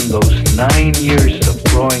away in those 9 years of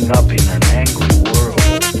growing up in an angry world.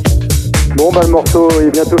 Bon bah le morceau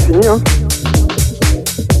est bientôt fini hein.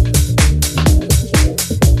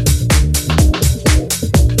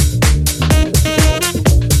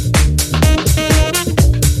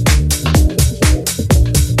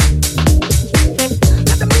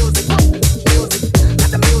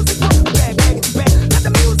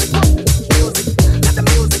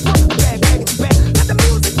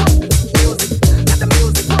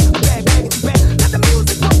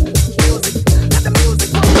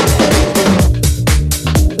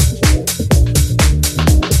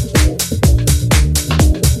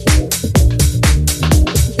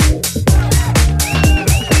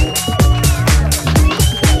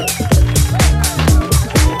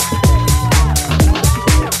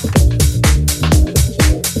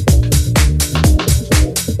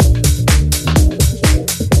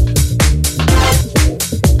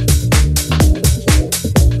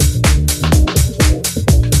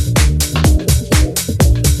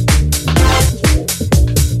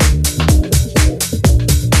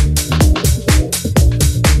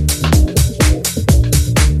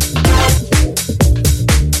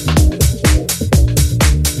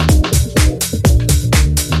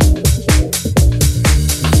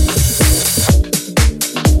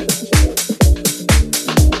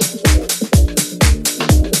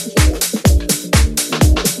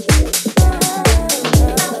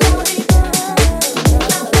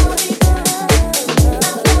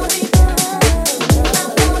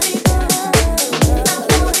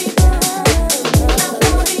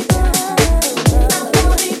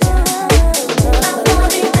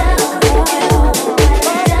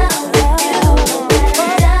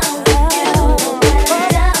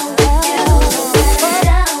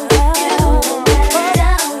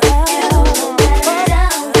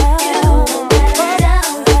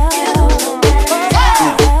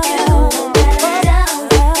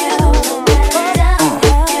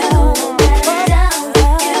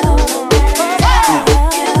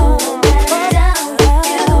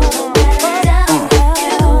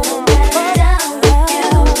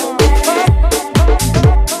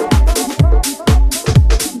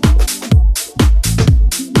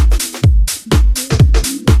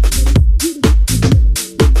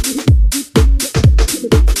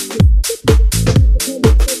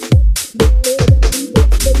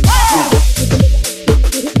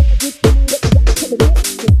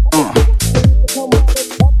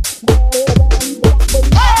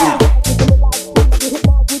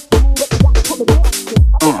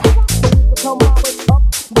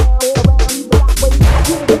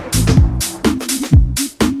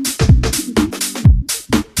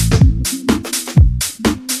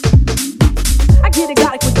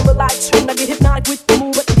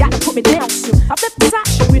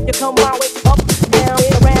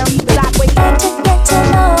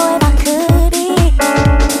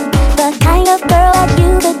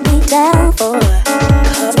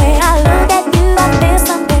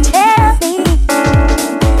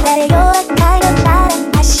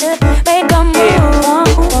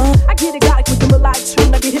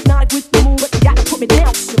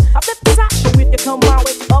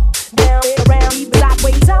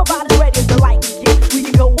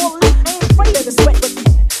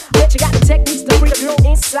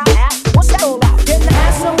 inside out. What's that all about? Getting the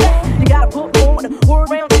ass on that? You gotta put on the word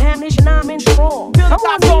around the ammunition, I'm in strong. I'm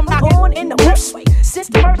on in the worst way. Since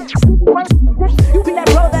the first, you be that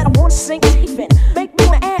brother that I wanna sink deep in. Make me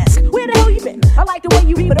wanna ask, where the hell you been? I like the way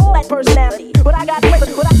you be with all that personality, but I got flavor,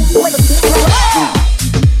 but I got flavor.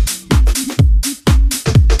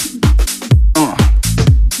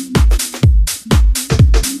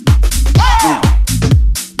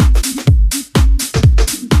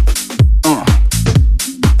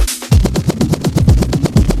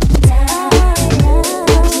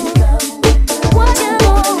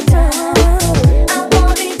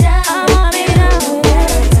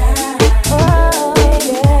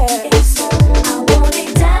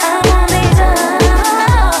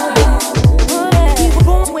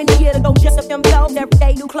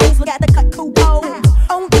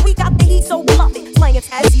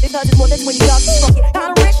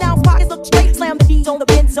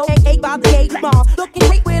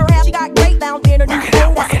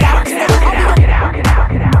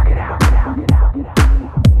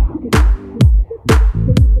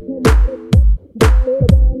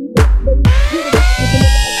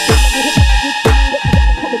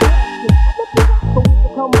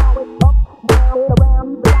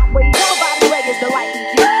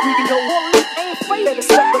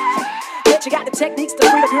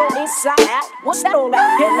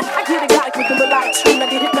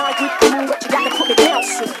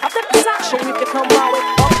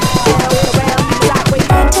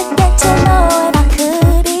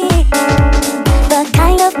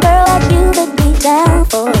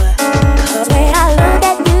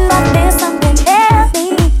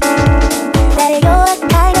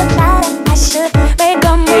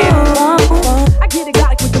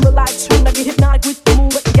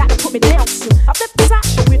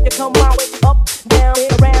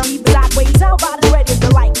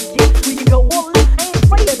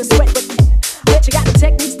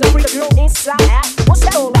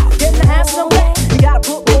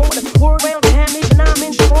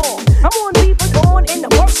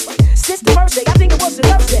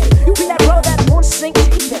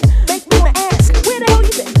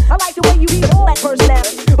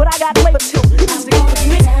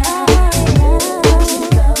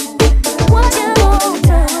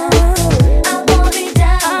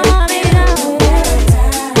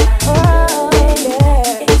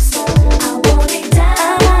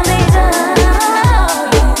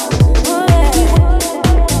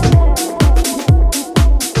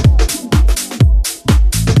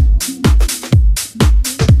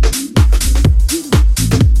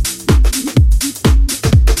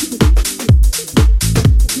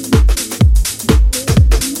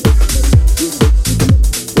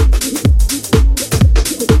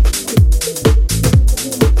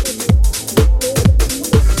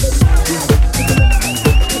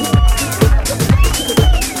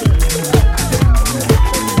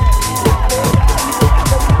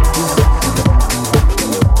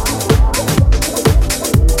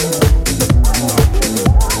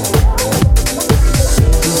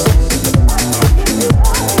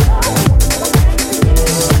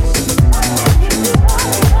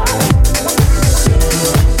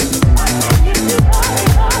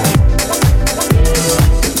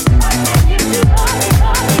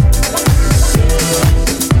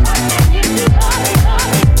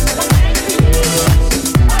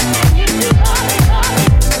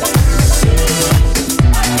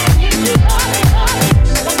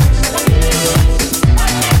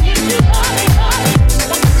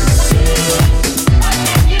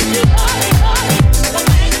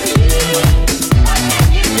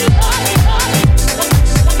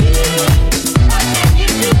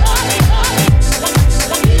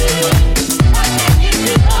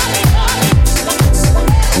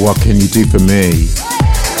 What Can You Do For Me?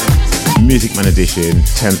 Music Man Edition,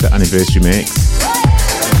 10th anniversary mix.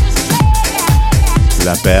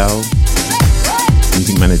 La Belle,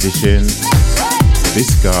 Music Man Edition. This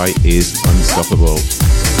guy is unstoppable.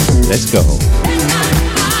 Let's go.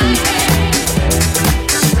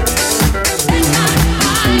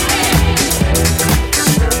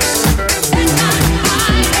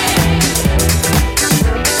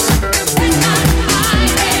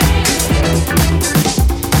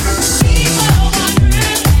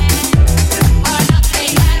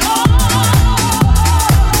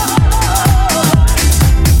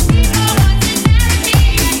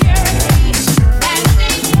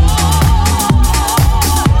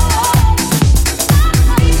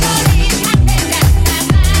 Body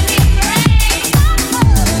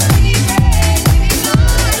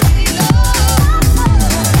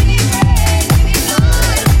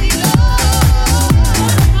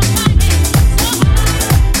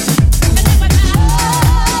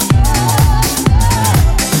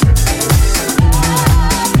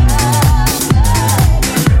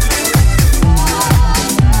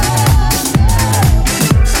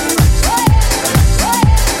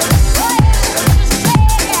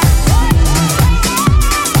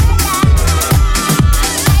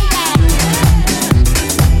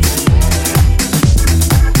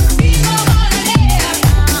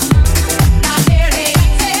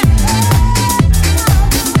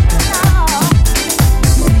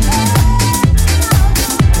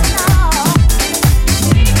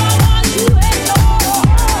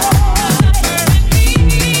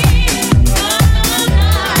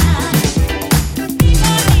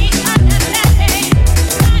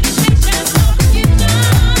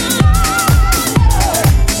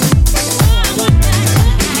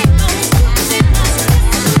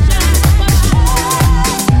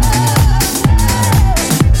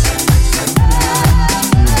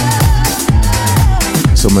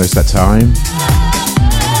It's almost that time.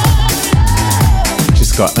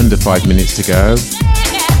 Just got under 5 minutes to go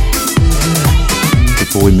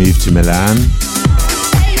before we move to Milan,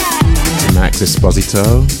 to Max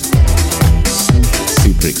Esposito.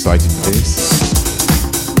 Super excited for this.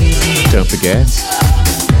 Don't forget,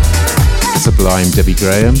 the sublime Debbie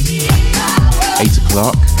Graham, 8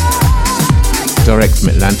 o'clock, direct from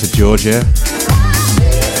Atlanta, Georgia.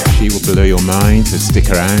 She will blow your mind, so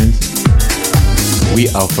stick around. We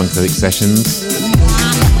are Funkadelic Sessions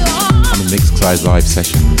on the Mixcloud Live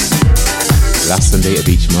Sessions, last Sunday of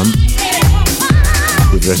each month,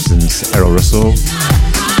 with residents Errol Russell,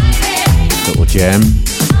 Little Gem,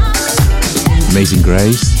 Amazing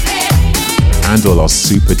Grace, and all our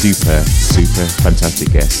super duper, super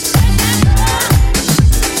fantastic guests.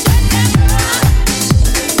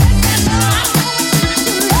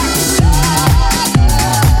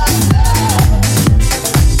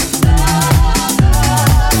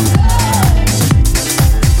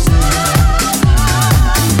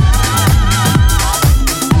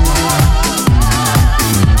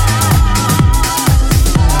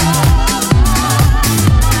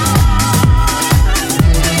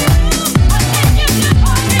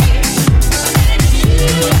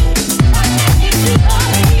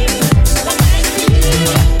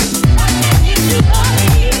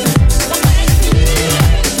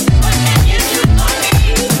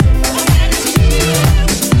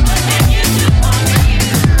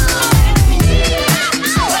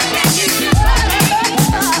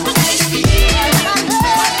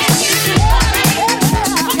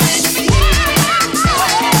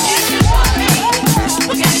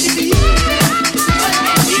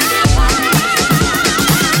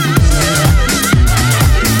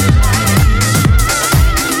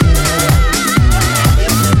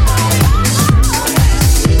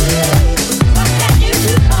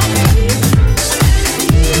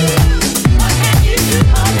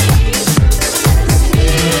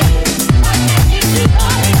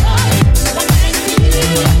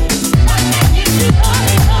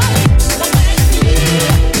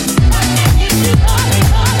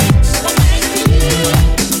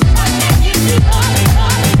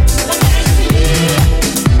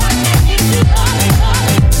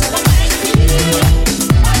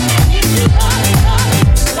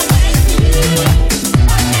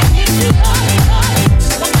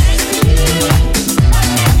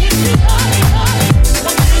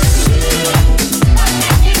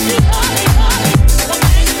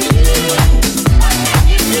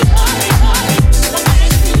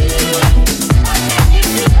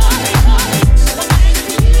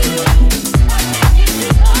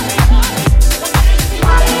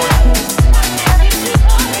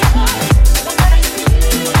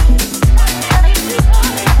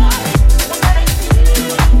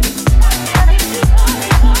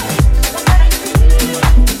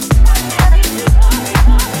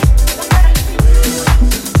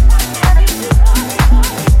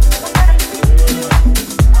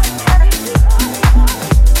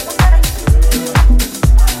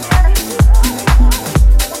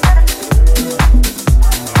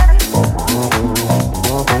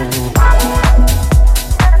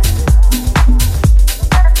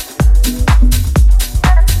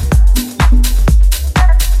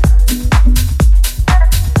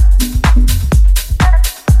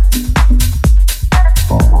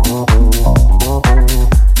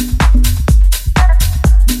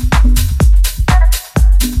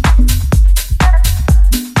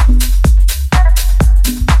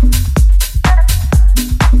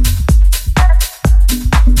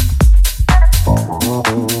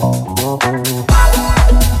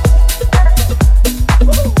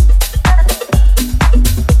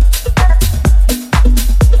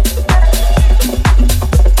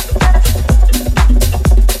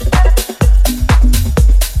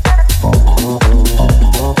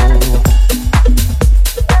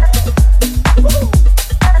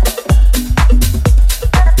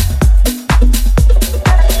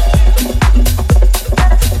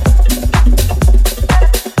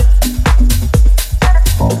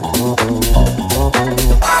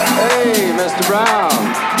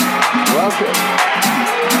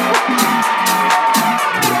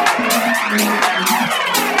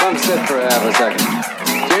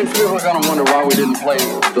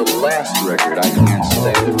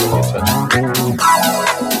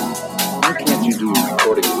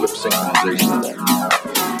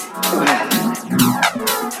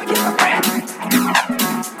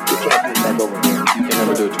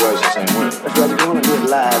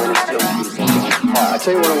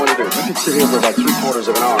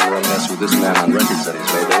 This man on records that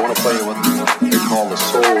he's made, they want to play what they call the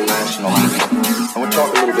soul national anthem. And we're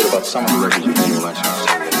talking some of the records you've been watching,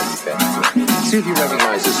 see if you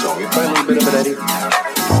recognize this song. You play a little bit of it, Eddie?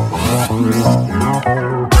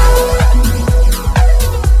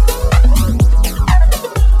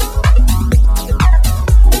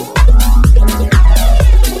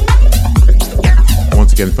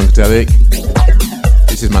 Once again, Funkadelic.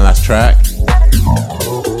 This is my last track.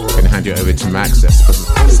 I'm going to hand you over to Max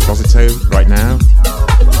Esposito right now.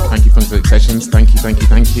 Thank you, Funkadelic Sessions. Thank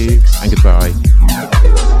you, and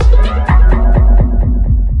goodbye.